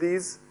have two of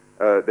these,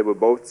 they will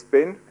both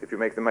spin. If you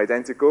make them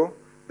identical,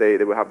 they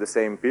will have the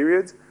same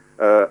period.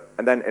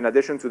 And then in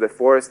addition to the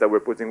force that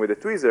we're putting with the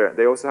tweezer,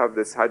 they also have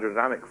this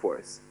hydrodynamic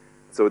force.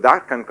 So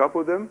that can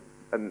couple them,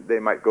 and they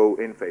might go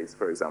in phase,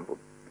 for example.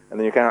 And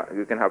then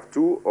you can have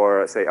 2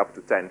 or, say, up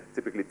to 10.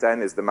 Typically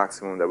 10 is the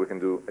maximum that we can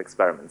do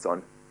experiments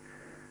on.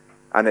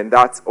 And in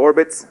that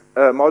orbit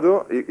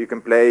model, you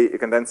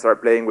can then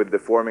start playing with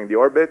deforming the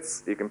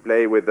orbits. You can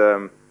play with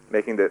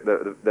making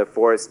the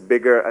force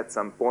bigger at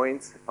some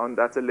point on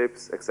that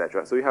ellipse,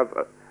 etc. So you have,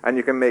 and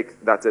you can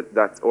make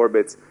that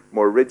orbit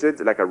more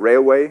rigid, like a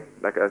railway,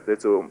 like a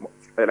little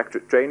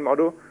electric train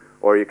model,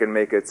 or you can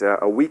make it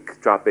a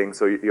weak trapping,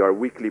 so you are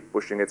weakly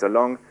pushing it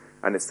along,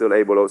 and it's still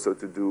able also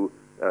to do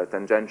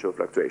tangential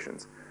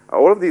fluctuations.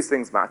 All of these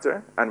things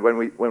matter, and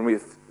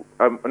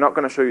I'm not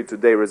going to show you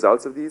today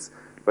results of these,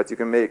 but you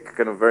can make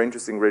kind of very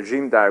interesting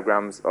regime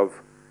diagrams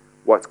of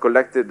what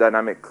collected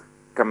dynamic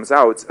comes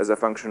out as a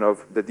function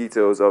of the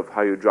details of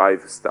how you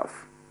drive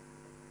stuff.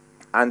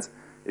 And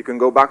you can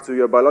go back to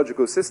your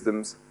biological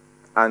systems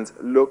and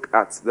look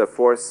at the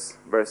force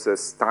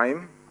versus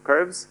time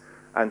curves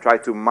and try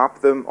to map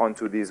them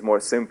onto these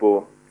more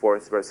simple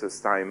force versus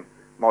time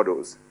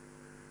models.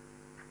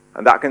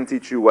 And that can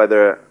teach you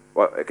whether,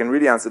 well, it can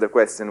really answer the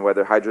question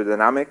whether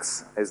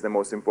hydrodynamics is the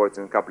most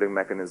important coupling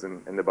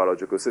mechanism in the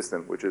biological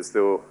system, which is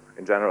still,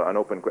 in general, an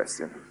open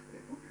question.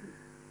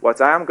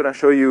 What I am going to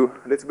show you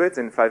a little bit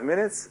in 5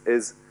 minutes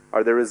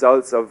are the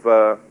results of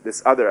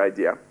this other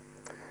idea.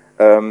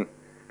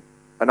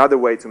 Another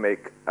way to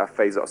make a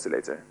phase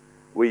oscillator.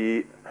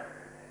 I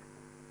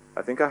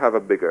think I have a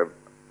bigger,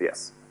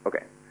 yes,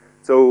 okay.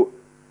 So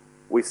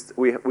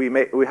we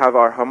have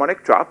our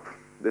harmonic trap,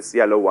 this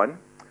yellow one,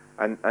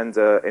 and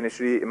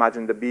initially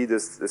imagine the bead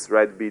is this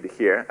red bead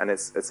here, and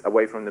it's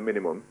away from the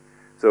minimum.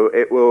 So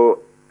it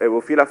will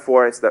feel a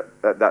force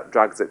that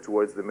drags it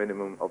towards the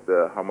minimum of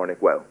the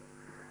harmonic well.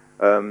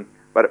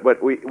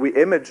 But we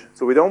image,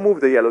 so we don't move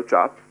the yellow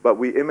trap, but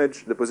we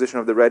image the position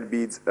of the red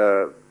beads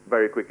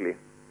very quickly.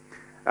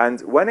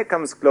 And when it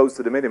comes close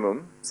to the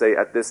minimum, say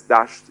at this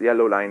dashed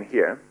yellow line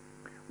here,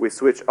 we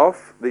switch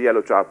off the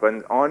yellow trap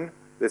and on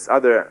this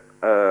other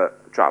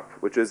trap,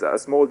 which is a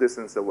small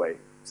distance away,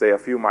 say a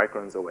few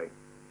microns away.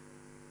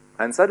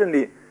 And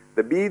suddenly,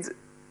 the bead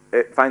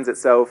finds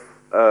itself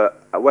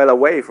well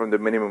away from the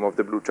minimum of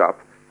the blue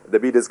trap. The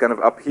bead is kind of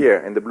up here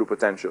in the blue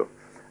potential.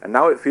 And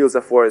now it feels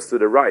a force to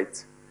the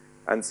right,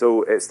 and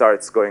so it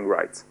starts going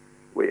right.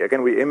 We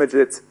image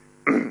it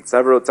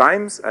several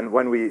times, and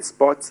when we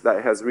spot that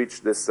it has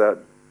reached this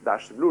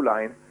dashed blue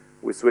line,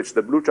 we switch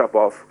the blue trap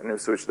off, and we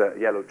switch the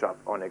yellow trap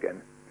on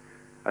again.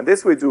 And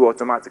this we do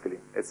automatically.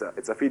 It's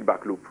a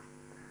feedback loop.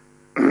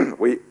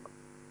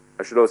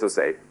 I should also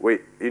say,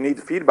 you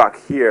need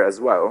feedback here as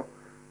well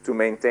to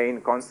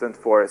maintain constant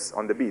force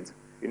on the bead.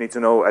 You need to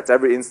know at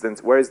every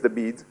instant where is the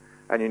bead,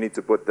 and you need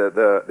to put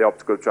the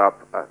optical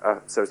trap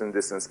a certain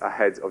distance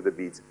ahead of the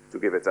bead to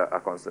give it a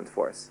constant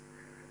force.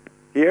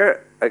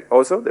 Here,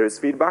 also, there is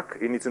feedback.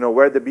 You need to know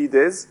where the bead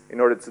is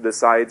in order to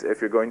decide if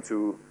you're going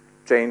to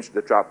change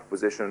the trap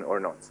position or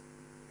not.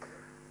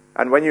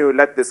 And when you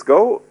let this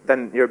go,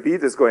 then your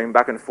bead is going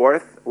back and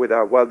forth with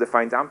a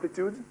well-defined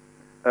amplitude,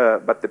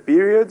 but the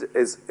period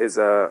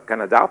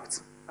can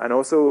adapt, and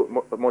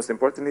also, most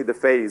importantly, the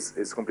phase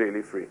is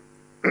completely free.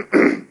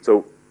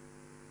 So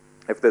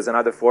if there's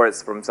another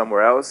force from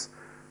somewhere else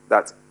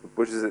that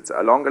pushes it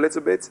along a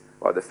little bit,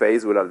 well, the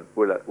phase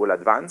will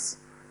advance.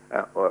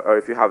 Or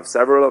if you have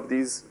several of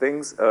these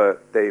things,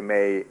 they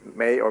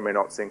may or may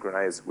not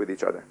synchronize with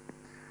each other.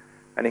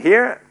 And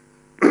here,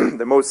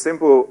 the most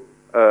simple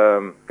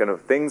kind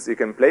of things you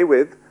can play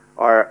with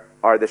are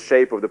the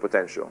shape of the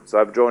potential.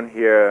 So I've drawn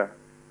here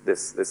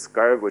this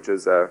curve, which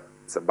is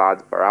it's a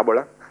bad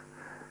parabola.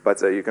 But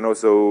you can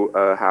also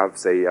have,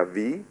 say, a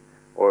V,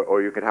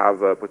 or you could have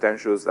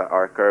potentials that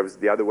are curves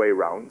the other way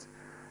around.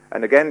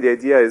 And again, the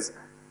idea is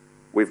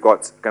we've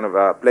got kind of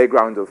a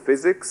playground of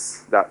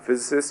physics that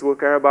physicists will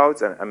care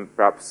about, and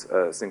perhaps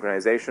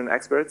synchronization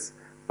experts.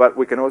 But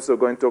we can also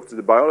go and talk to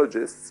the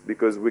biologists,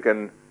 because we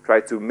can try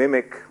to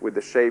mimic with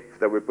the shape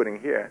that we're putting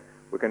here.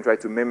 We can try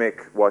to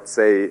mimic what,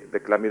 say, the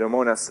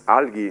Chlamydomonas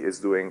algae is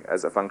doing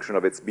as a function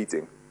of its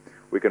beating.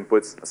 We can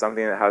put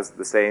something that has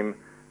the same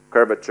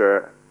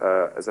curvature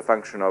as a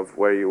function of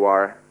where you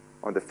are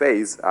on the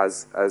phase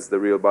as the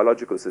real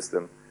biological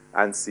system,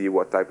 and see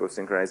what type of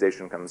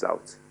synchronization comes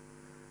out.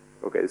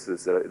 Okay, this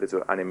is a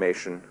little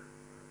animation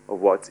of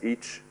what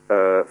each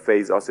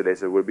phase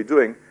oscillator will be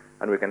doing,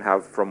 and we can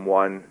have from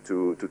 1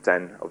 to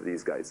 10 of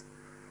these guys.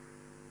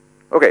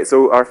 Okay,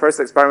 so our first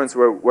experiments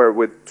were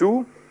with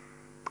 2,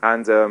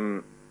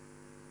 and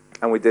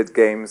we did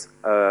games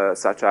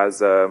such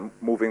as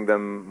moving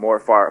them more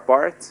far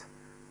apart.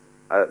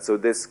 So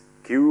this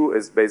Q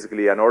is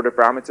basically an order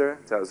parameter,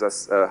 tells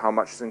us how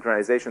much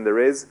synchronization there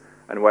is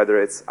and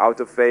whether it's out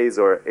of phase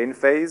or in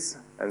phase,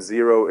 and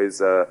 0 is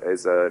no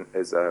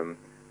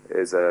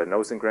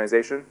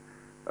synchronization.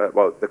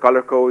 Well, the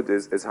color code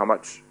is how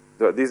much.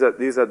 So these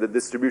are the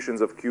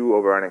distributions of Q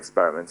over an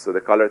experiment. So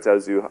the color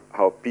tells you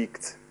how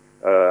peaked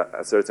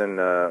a certain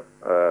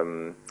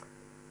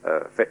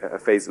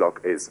phase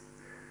lock is.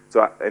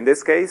 So in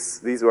this case,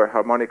 these were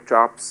harmonic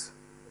traps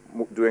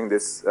doing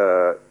this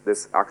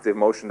active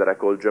motion that I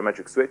call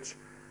geometric switch.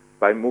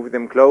 By moving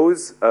them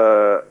close,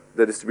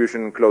 the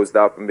distribution closed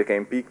up and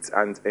became peaked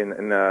and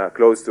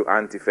close to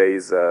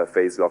anti-phase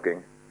phase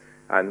locking.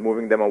 And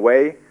moving them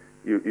away,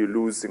 you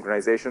lose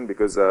synchronization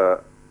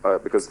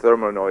because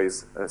thermal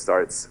noise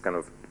starts kind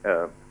of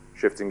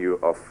shifting you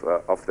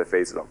off the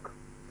phase lock.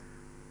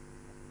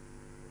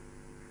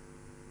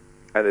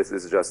 And this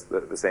is just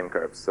the same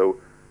curves.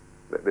 So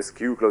this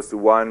Q close to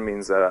 1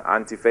 means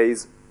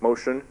anti-phase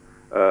motion,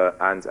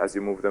 and as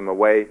you move them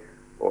away,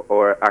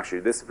 or actually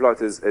this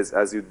plot is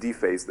as you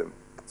dephase them.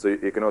 So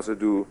you can also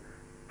do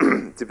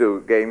typical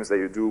games that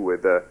you do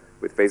with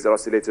phase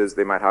oscillators.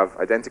 They might have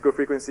identical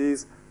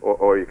frequencies,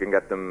 or you can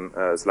get them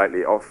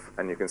slightly off,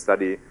 and you can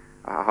study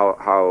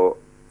how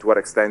to what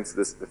extent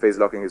the phase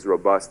locking is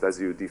robust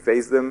as you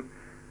dephase them.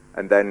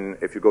 And then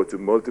if you go to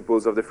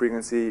multiples of the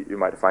frequency, you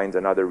might find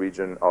another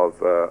region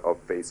of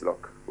phase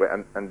lock.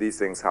 And these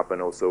things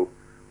happen also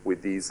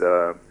with these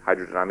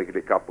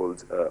hydrodynamically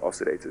coupled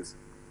oscillators.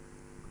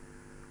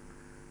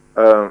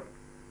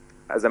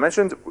 As I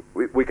mentioned,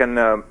 we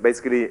can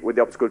basically, with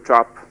the optical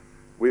trap,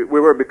 we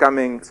were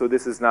becoming, so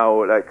this is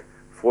now like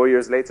 4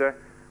 years later,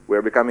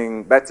 we're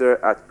becoming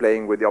better at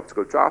playing with the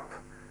optical trap.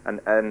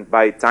 And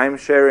by time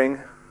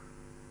sharing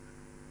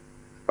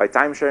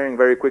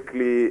very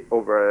quickly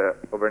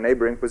over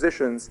neighboring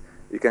positions,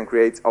 you can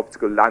create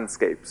optical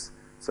landscapes.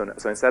 So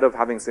instead of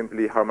having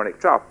simply harmonic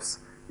traps,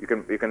 you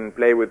can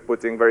play with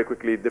putting very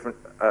quickly different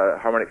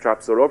harmonic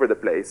traps all over the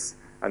place,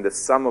 and the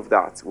sum of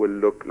that will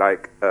look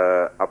like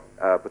a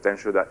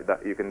potential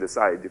that you can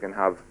decide. You can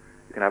have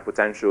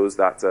potentials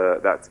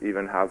that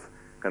even have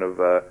kind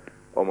of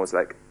almost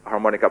like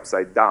harmonic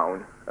upside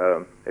down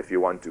if you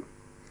want to.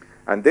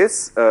 And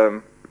this,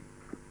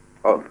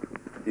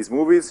 these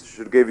movies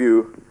should give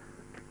you,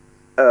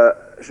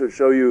 should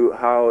show you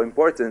how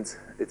important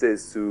it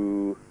is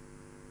to,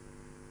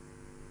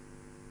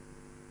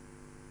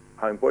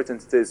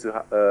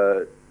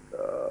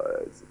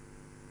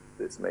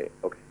 this may,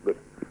 okay, good.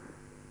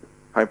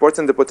 How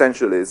important the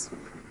potential is.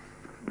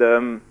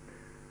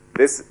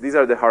 These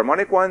are the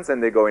harmonic ones,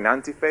 and they go in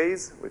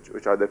antiphase,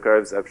 which are the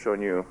curves I've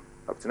shown you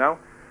up to now.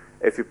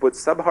 If you put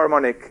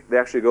subharmonic, they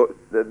actually go,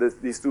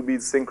 these two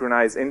beads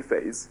synchronize in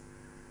phase.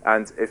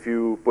 And if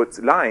you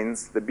put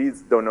lines, the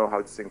beads don't know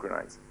how to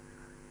synchronize.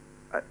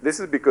 This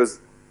is because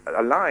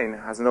a line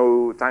has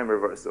no time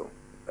reversal.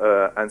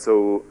 And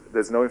so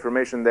there's no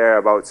information there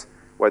about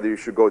whether you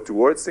should go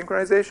towards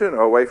synchronization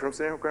or away from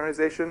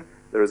synchronization.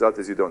 The result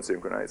is you don't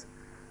synchronize.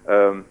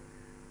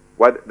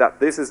 That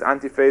this is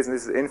antiphase and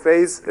this is in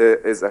phase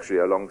is actually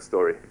a long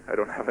story. I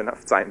don't have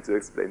enough time to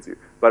explain to you.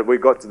 But we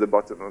got to the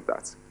bottom of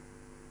that.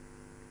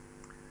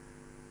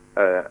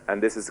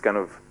 And this is kind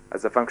of,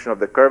 as a function of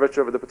the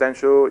curvature of the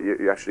potential,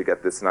 you actually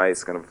get this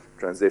nice kind of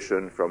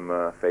transition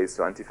from phase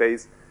to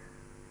antiphase.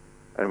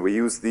 And we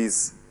use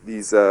these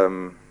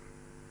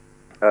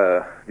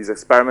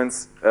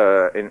experiments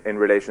in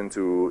relation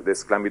to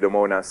this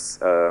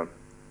Chlamydomonas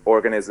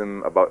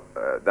organism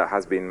that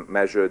has been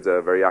measured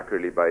very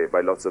accurately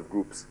by lots of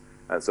groups.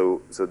 And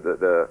so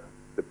the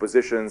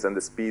positions and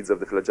the speeds of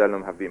the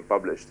flagellum have been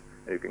published.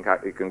 And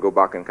you can go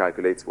back and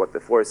calculate what the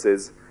force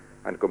is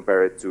and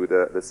compare it to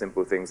the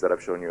simple things that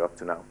I've shown you up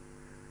to now.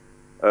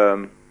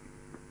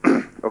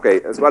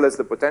 Okay, as well as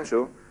the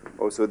potential,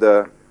 also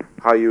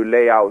how you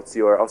lay out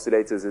your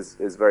oscillators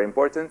is very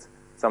important.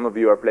 Some of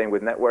you are playing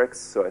with networks,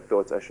 so I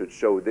thought I should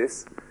show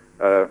this.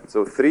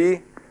 So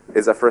 3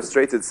 is a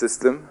frustrated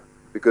system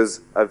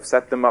because I've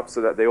set them up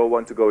so that they all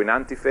want to go in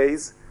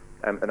antiphase,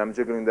 and I'm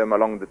jiggling them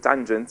along the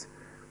tangent.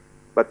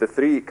 But the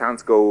 3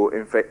 can't go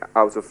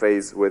out of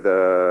phase with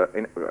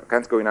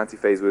can't go in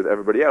antiphase with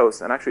everybody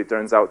else. And actually, it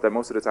turns out that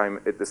most of the time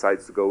it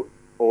decides to go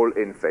all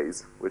in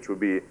phase, which would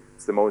be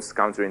the most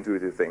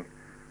counterintuitive thing.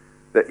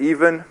 The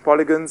even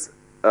polygons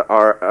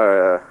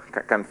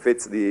can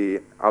fit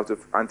the out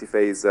of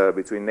antiphase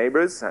between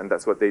neighbors, and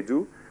that's what they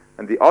do.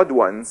 And the odd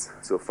ones,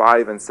 so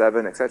 5 and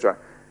 7, etc.,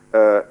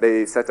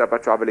 they set up a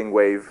traveling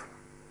wave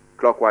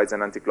clockwise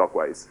and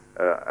anti-clockwise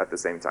at the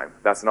same time.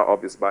 That's not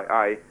obvious by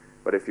eye,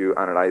 but if you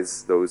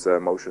analyze those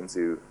motions,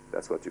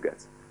 that's what you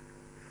get.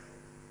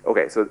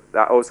 Okay, so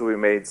that also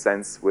made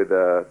sense with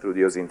through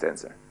the Osine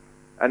tensor.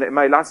 And in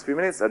my last few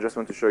minutes, I just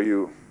want to show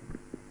you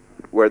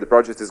where the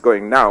project is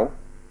going now.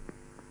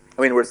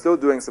 I mean, we're still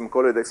doing some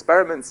colloid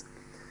experiments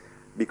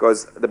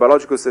because the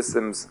biological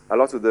systems, a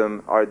lot of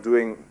them are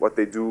doing what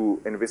they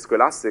do in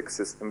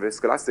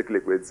viscoelastic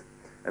liquids.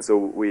 And so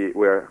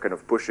we're kind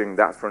of pushing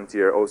that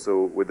frontier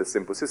also with the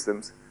simple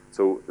systems.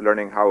 So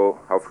learning how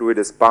fluid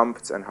is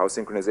pumped and how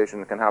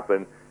synchronization can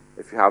happen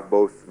if you have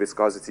both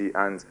viscosity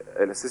and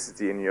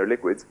elasticity in your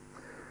liquid.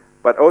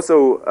 But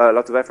also a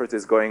lot of effort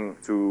is going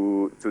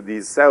to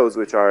these cells,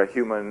 which are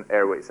human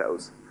airway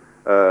cells.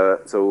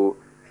 So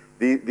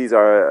these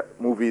are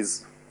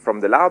movies from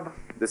the lab.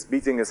 This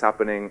beating is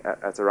happening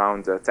at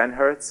around 10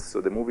 hertz,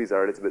 so the movies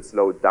are a little bit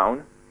slowed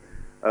down.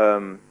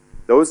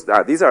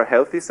 These are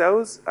healthy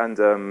cells,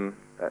 and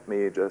let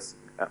me just,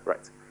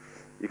 right.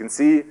 You can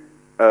see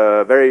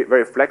very,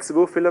 very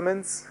flexible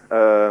filaments,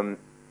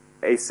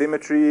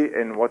 asymmetry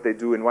in what they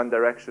do in one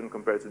direction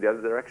compared to the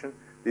other direction.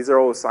 These are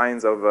all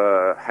signs of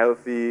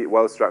healthy,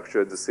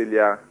 well-structured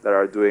cilia that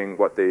are doing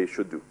what they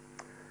should do.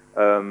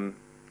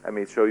 Let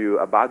me show you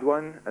a bad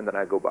one, and then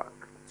I go back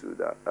to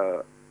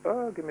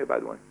that. Give me a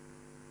bad one.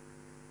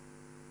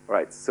 All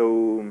right,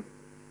 so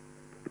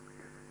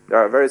there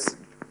are various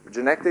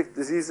genetic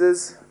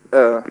diseases,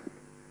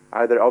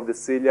 either of the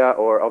cilia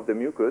or of the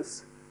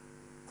mucus,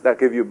 that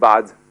give you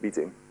bad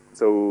beating.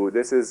 So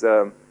this is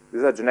a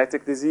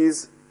genetic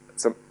disease.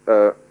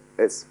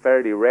 It's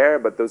fairly rare,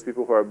 but those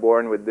people who are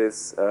born with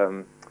this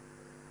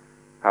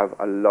have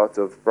a lot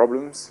of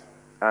problems.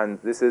 And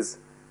this is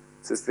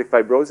cystic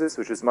fibrosis,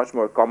 which is much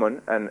more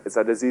common, and it's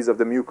a disease of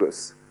the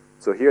mucus.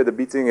 So here the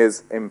beating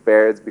is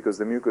impaired because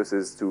the mucus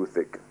is too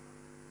thick.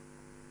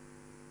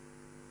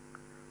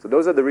 So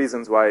those are the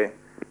reasons why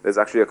there's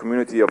actually a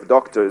community of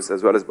doctors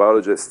as well as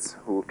biologists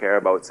who care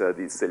about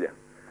these cilia.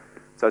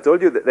 So I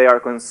told you that they are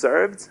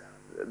conserved.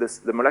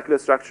 The molecular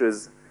structure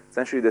is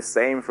essentially the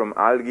same from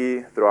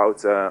algae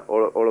throughout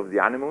all of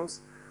the animals.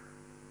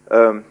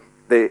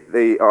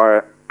 They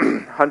are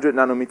 100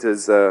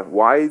 nanometers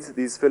wide,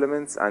 these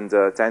filaments, and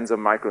tens of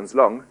microns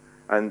long.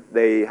 And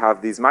they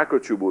have these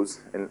microtubules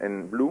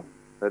in blue.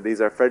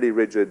 These are fairly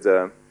rigid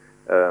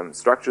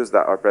structures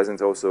that are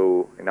present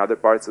also in other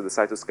parts of the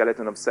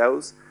cytoskeleton of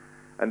cells.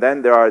 And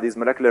then there are these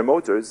molecular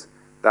motors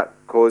that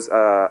cause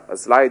a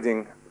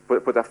sliding,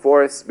 put a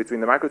force between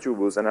the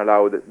microtubules and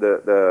allow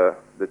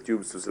the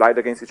tubes to slide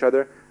against each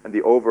other and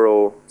the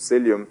overall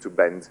cilium to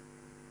bend.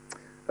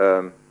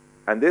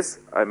 And this,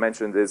 I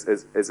mentioned, is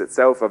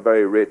itself a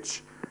very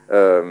rich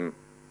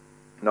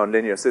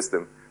nonlinear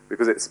system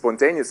because it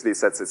spontaneously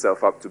sets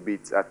itself up to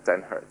beat at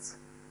 10 hertz.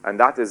 And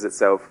that is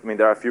itself, I mean,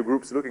 there are a few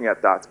groups looking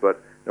at that,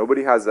 but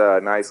nobody has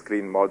a nice,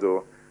 clean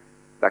model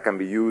that can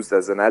be used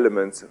as an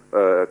element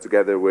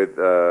together with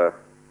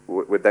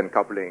then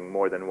coupling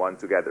more than one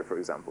together, for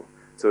example.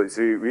 So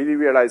you really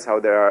realize how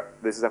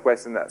this is a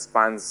question that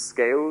spans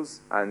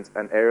scales and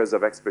areas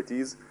of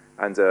expertise,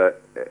 and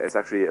it's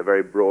actually a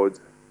very broad,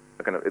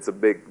 it's a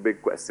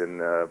big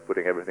question,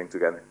 putting everything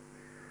together.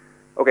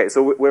 Okay,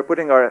 so we're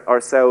putting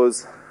our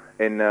cells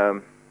in,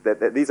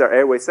 these are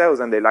airway cells,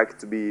 and they like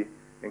to be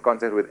in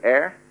contact with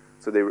air.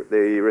 So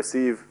they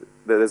receive,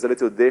 there's a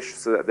little dish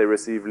so that they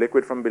receive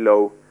liquid from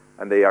below,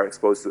 and they are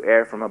exposed to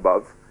air from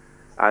above.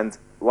 And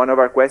one of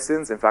our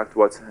questions, in fact,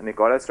 what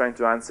Nicola is trying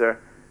to answer,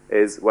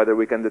 is whether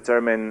we can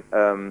determine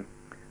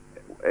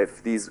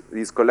if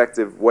these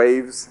collective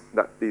waves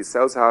that these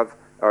cells have,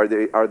 are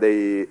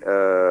they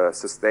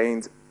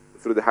sustained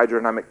through the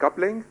hydrodynamic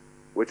coupling,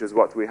 which is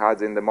what we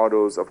had in the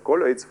models of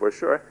colloids for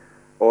sure,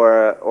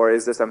 or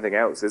is there something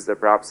else? Is there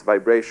perhaps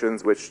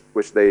vibrations which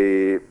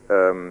they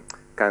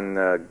can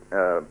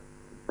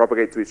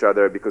propagate to each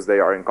other because they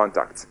are in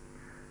contact?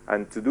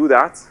 And to do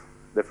that,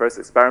 the first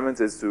experiment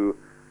is to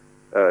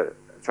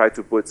try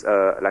to put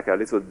like a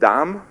little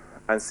dam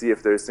and see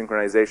if there is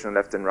synchronization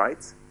left and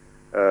right.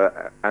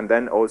 And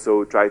then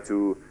also try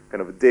to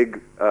kind of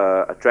dig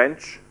a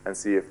trench and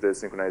see if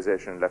there's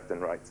synchronization left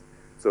and right.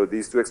 So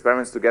these two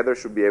experiments together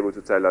should be able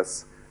to tell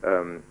us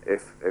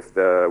if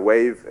the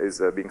wave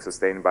is being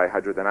sustained by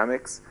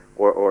hydrodynamics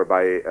or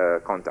by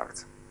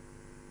contact.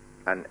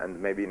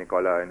 And maybe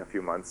Nicola, in a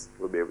few months,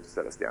 will be able to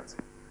tell us the answer.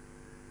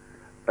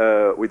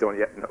 We don't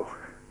yet know.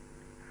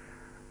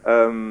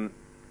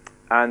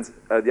 And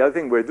the other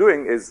thing we're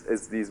doing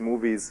is these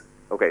movies.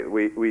 Okay,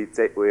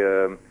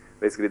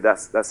 basically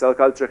that cell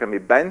culture can be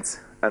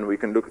bent, and we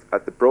can look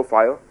at the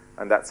profile,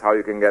 and that's how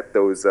you can get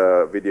those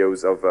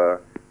videos of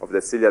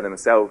the cilia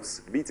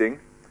themselves beating.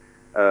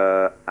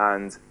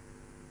 And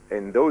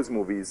in those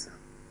movies,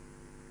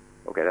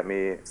 okay, let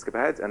me skip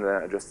ahead, and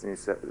then I just need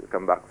to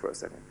come back for a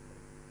second.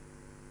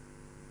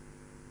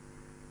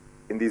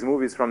 In these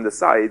movies from the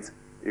side,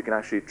 you can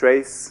actually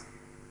trace.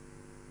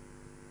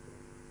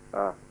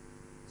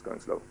 It's going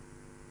slow.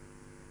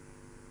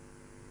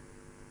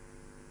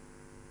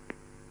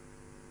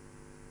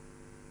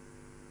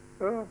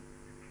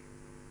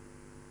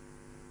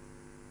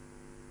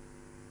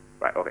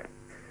 Right. Okay.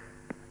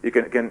 You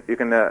can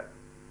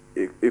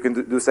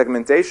do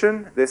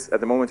segmentation. This at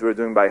the moment we're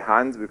doing by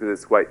hand because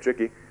it's quite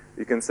tricky.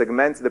 You can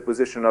segment the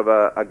position of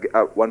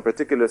one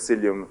particular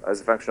cilium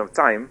as a function of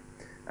time,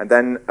 And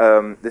then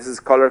this is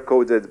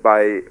color-coded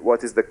by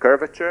what is the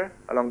curvature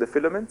along the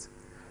filament.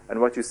 And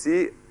what you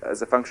see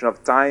as a function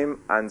of time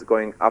and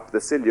going up the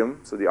cilium,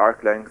 so the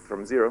arc length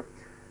from 0,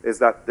 is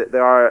that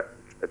there are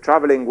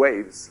traveling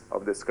waves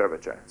of this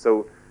curvature.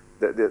 So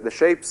the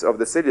shapes of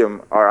the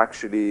cilium are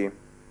actually,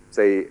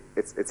 say,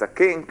 it's a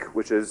kink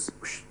which is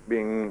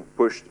being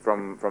pushed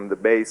from the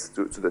base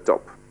to the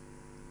top.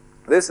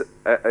 This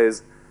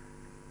is,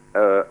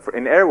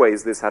 in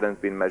airways, this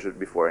hadn't been measured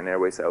before in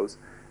airway cells.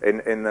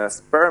 In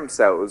sperm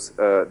cells,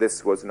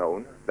 this was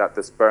known, that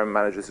the sperm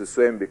manages to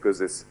swim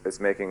because it's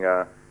making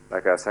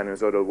like a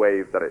sinusoidal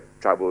wave that it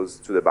travels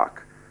to the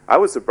back. I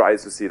was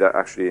surprised to see that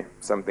actually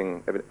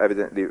something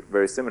evidently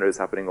very similar is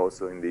happening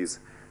also in these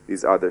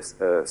other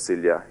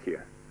cilia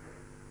here.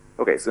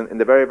 Okay, so in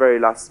the very, very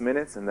last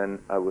minutes, and then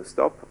I will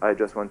stop, I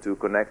just want to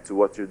connect to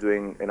what you're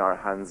doing in our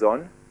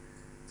hands-on.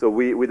 So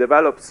we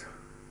developed,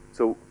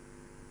 so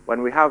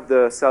when we have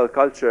the cell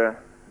culture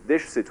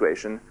dish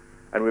situation,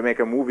 and we make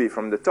a movie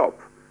from the top,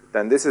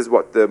 then this is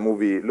what the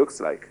movie looks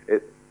like.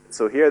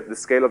 So here, the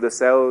scale of the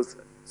cells,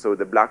 so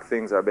the black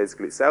things are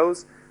basically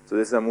cells. So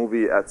this is a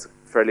movie at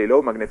fairly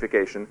low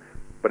magnification,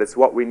 but it's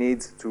what we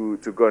need to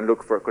go and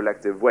look for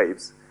collective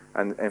waves.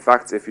 And in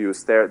fact, if you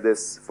stare at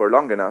this for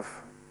long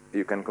enough,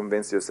 you can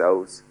convince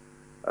yourselves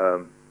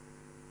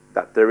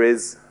that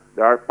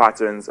there are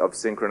patterns of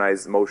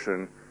synchronized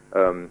motion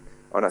on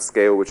a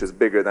scale which is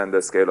bigger than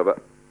the scale of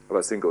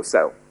a single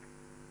cell.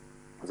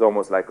 It's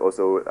almost like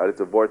also a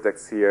little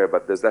vortex here,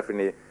 but there's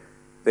definitely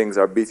things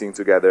are beating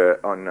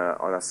together on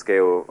a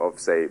scale of,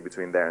 say,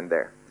 between there and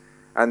there.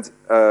 And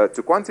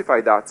to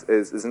quantify that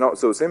is not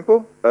so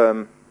simple.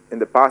 In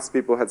the past,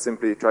 people had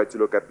simply tried to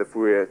look at the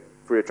Fourier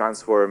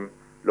transform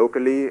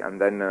locally,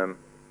 and then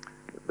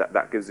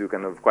that gives you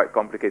kind of quite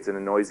complicated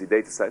and noisy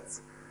data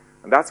sets.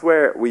 And that's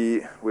where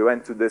we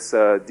went to this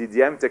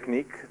DDM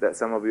technique that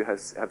some of you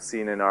have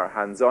seen in our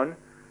hands-on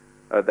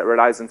that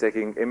relies on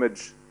taking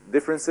image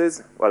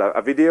differences, well,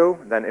 a video,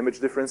 then image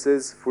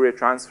differences, Fourier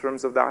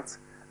transforms of that,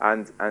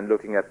 and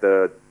looking at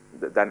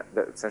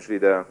essentially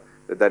the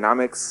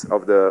dynamics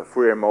of the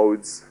Fourier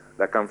modes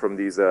that come from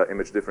these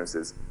image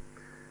differences.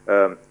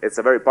 It's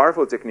a very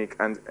powerful technique,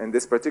 and in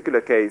this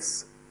particular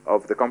case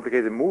of the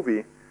complicated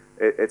movie,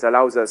 it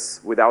allows us,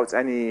 without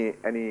any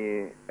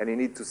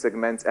need to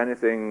segment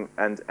anything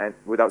and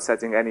without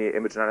setting any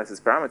image analysis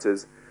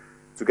parameters,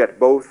 to get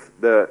both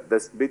the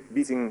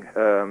beating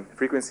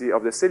frequency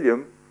of the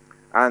cilium,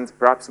 and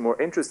perhaps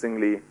more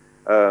interestingly,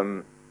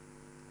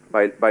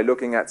 by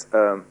looking at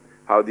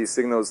how these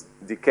signals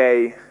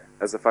decay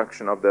as a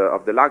function of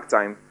the lag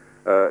time,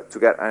 to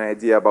get an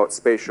idea about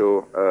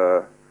spatial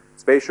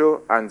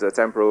and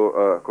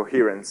temporal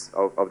coherence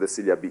of the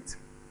cilia beat.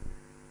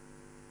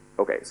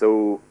 Okay,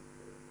 so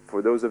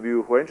for those of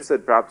you who are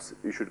interested, perhaps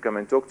you should come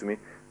and talk to me.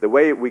 The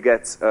way we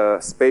get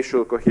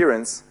spatial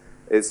coherence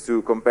is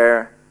to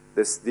compare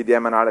this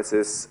DDM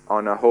analysis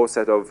on a whole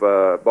set of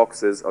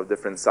boxes of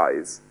different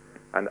size.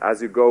 And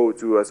as you go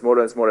to a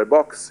smaller and smaller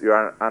box,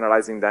 you're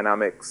analyzing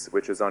dynamics,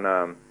 which is on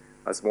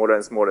a smaller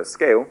and smaller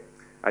scale,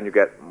 and you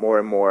get more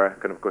and more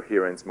kind of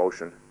coherent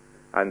motion.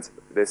 And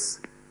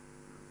this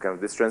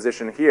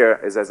transition here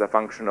is as a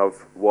function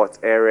of what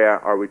area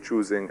are we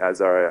choosing as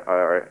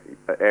our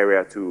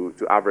area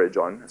to average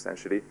on,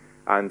 essentially.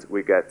 And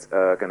we get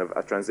kind of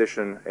a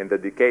transition in the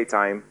decay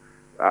time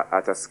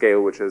at a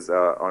scale which is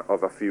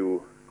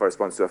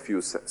corresponds to a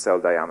few cell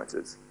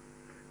diameters.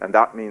 And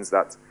that means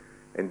that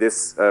in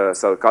this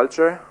cell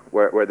culture,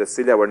 where the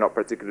cilia were not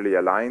particularly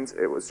aligned,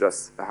 it was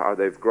just how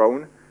they've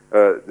grown,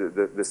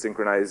 the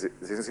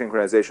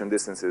synchronization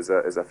distance is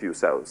a few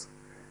cells.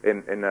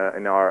 In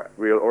our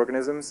real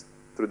organisms,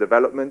 through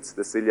development,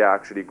 the cilia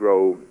actually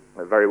grow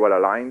very well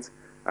aligned,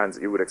 and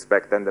you would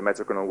expect then the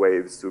metachronal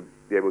waves to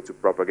be able to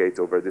propagate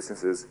over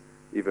distances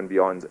even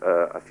beyond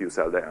a few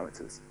cell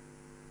diameters.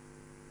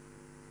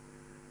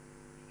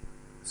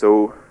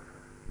 So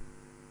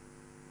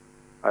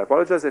I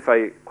apologize if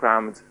I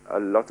crammed a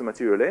lot of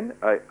material in.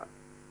 I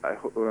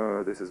hope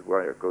this is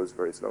where it goes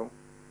very slow.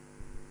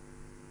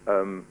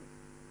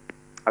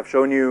 I've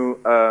shown you,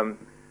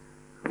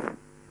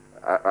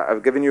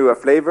 I've given you a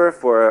flavor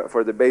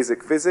for the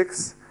basic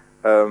physics.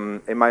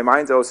 In my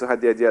mind, I also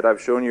had the idea that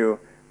I've shown you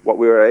what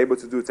we were able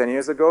to do 10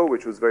 years ago,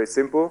 which was very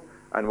simple,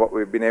 and what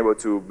we've been able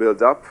to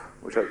build up,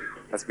 which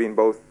has been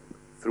both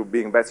through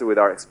being better with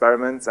our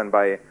experiments and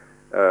by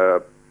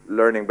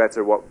learning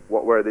better what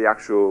were the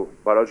actual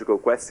biological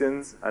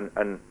questions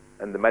and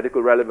the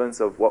medical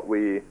relevance of what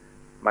we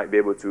might be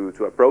able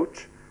to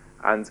approach.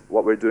 And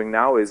what we're doing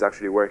now is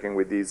actually working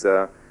with these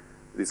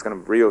kind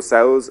of real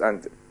cells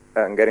and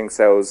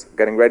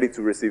getting ready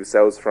to receive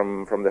cells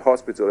from the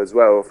hospital as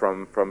well,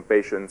 from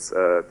patients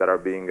that are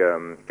being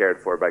cared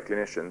for by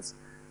clinicians.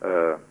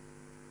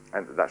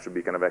 And that should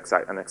be kind of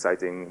an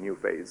exciting new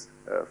phase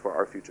for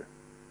our future.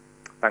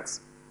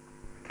 Thanks.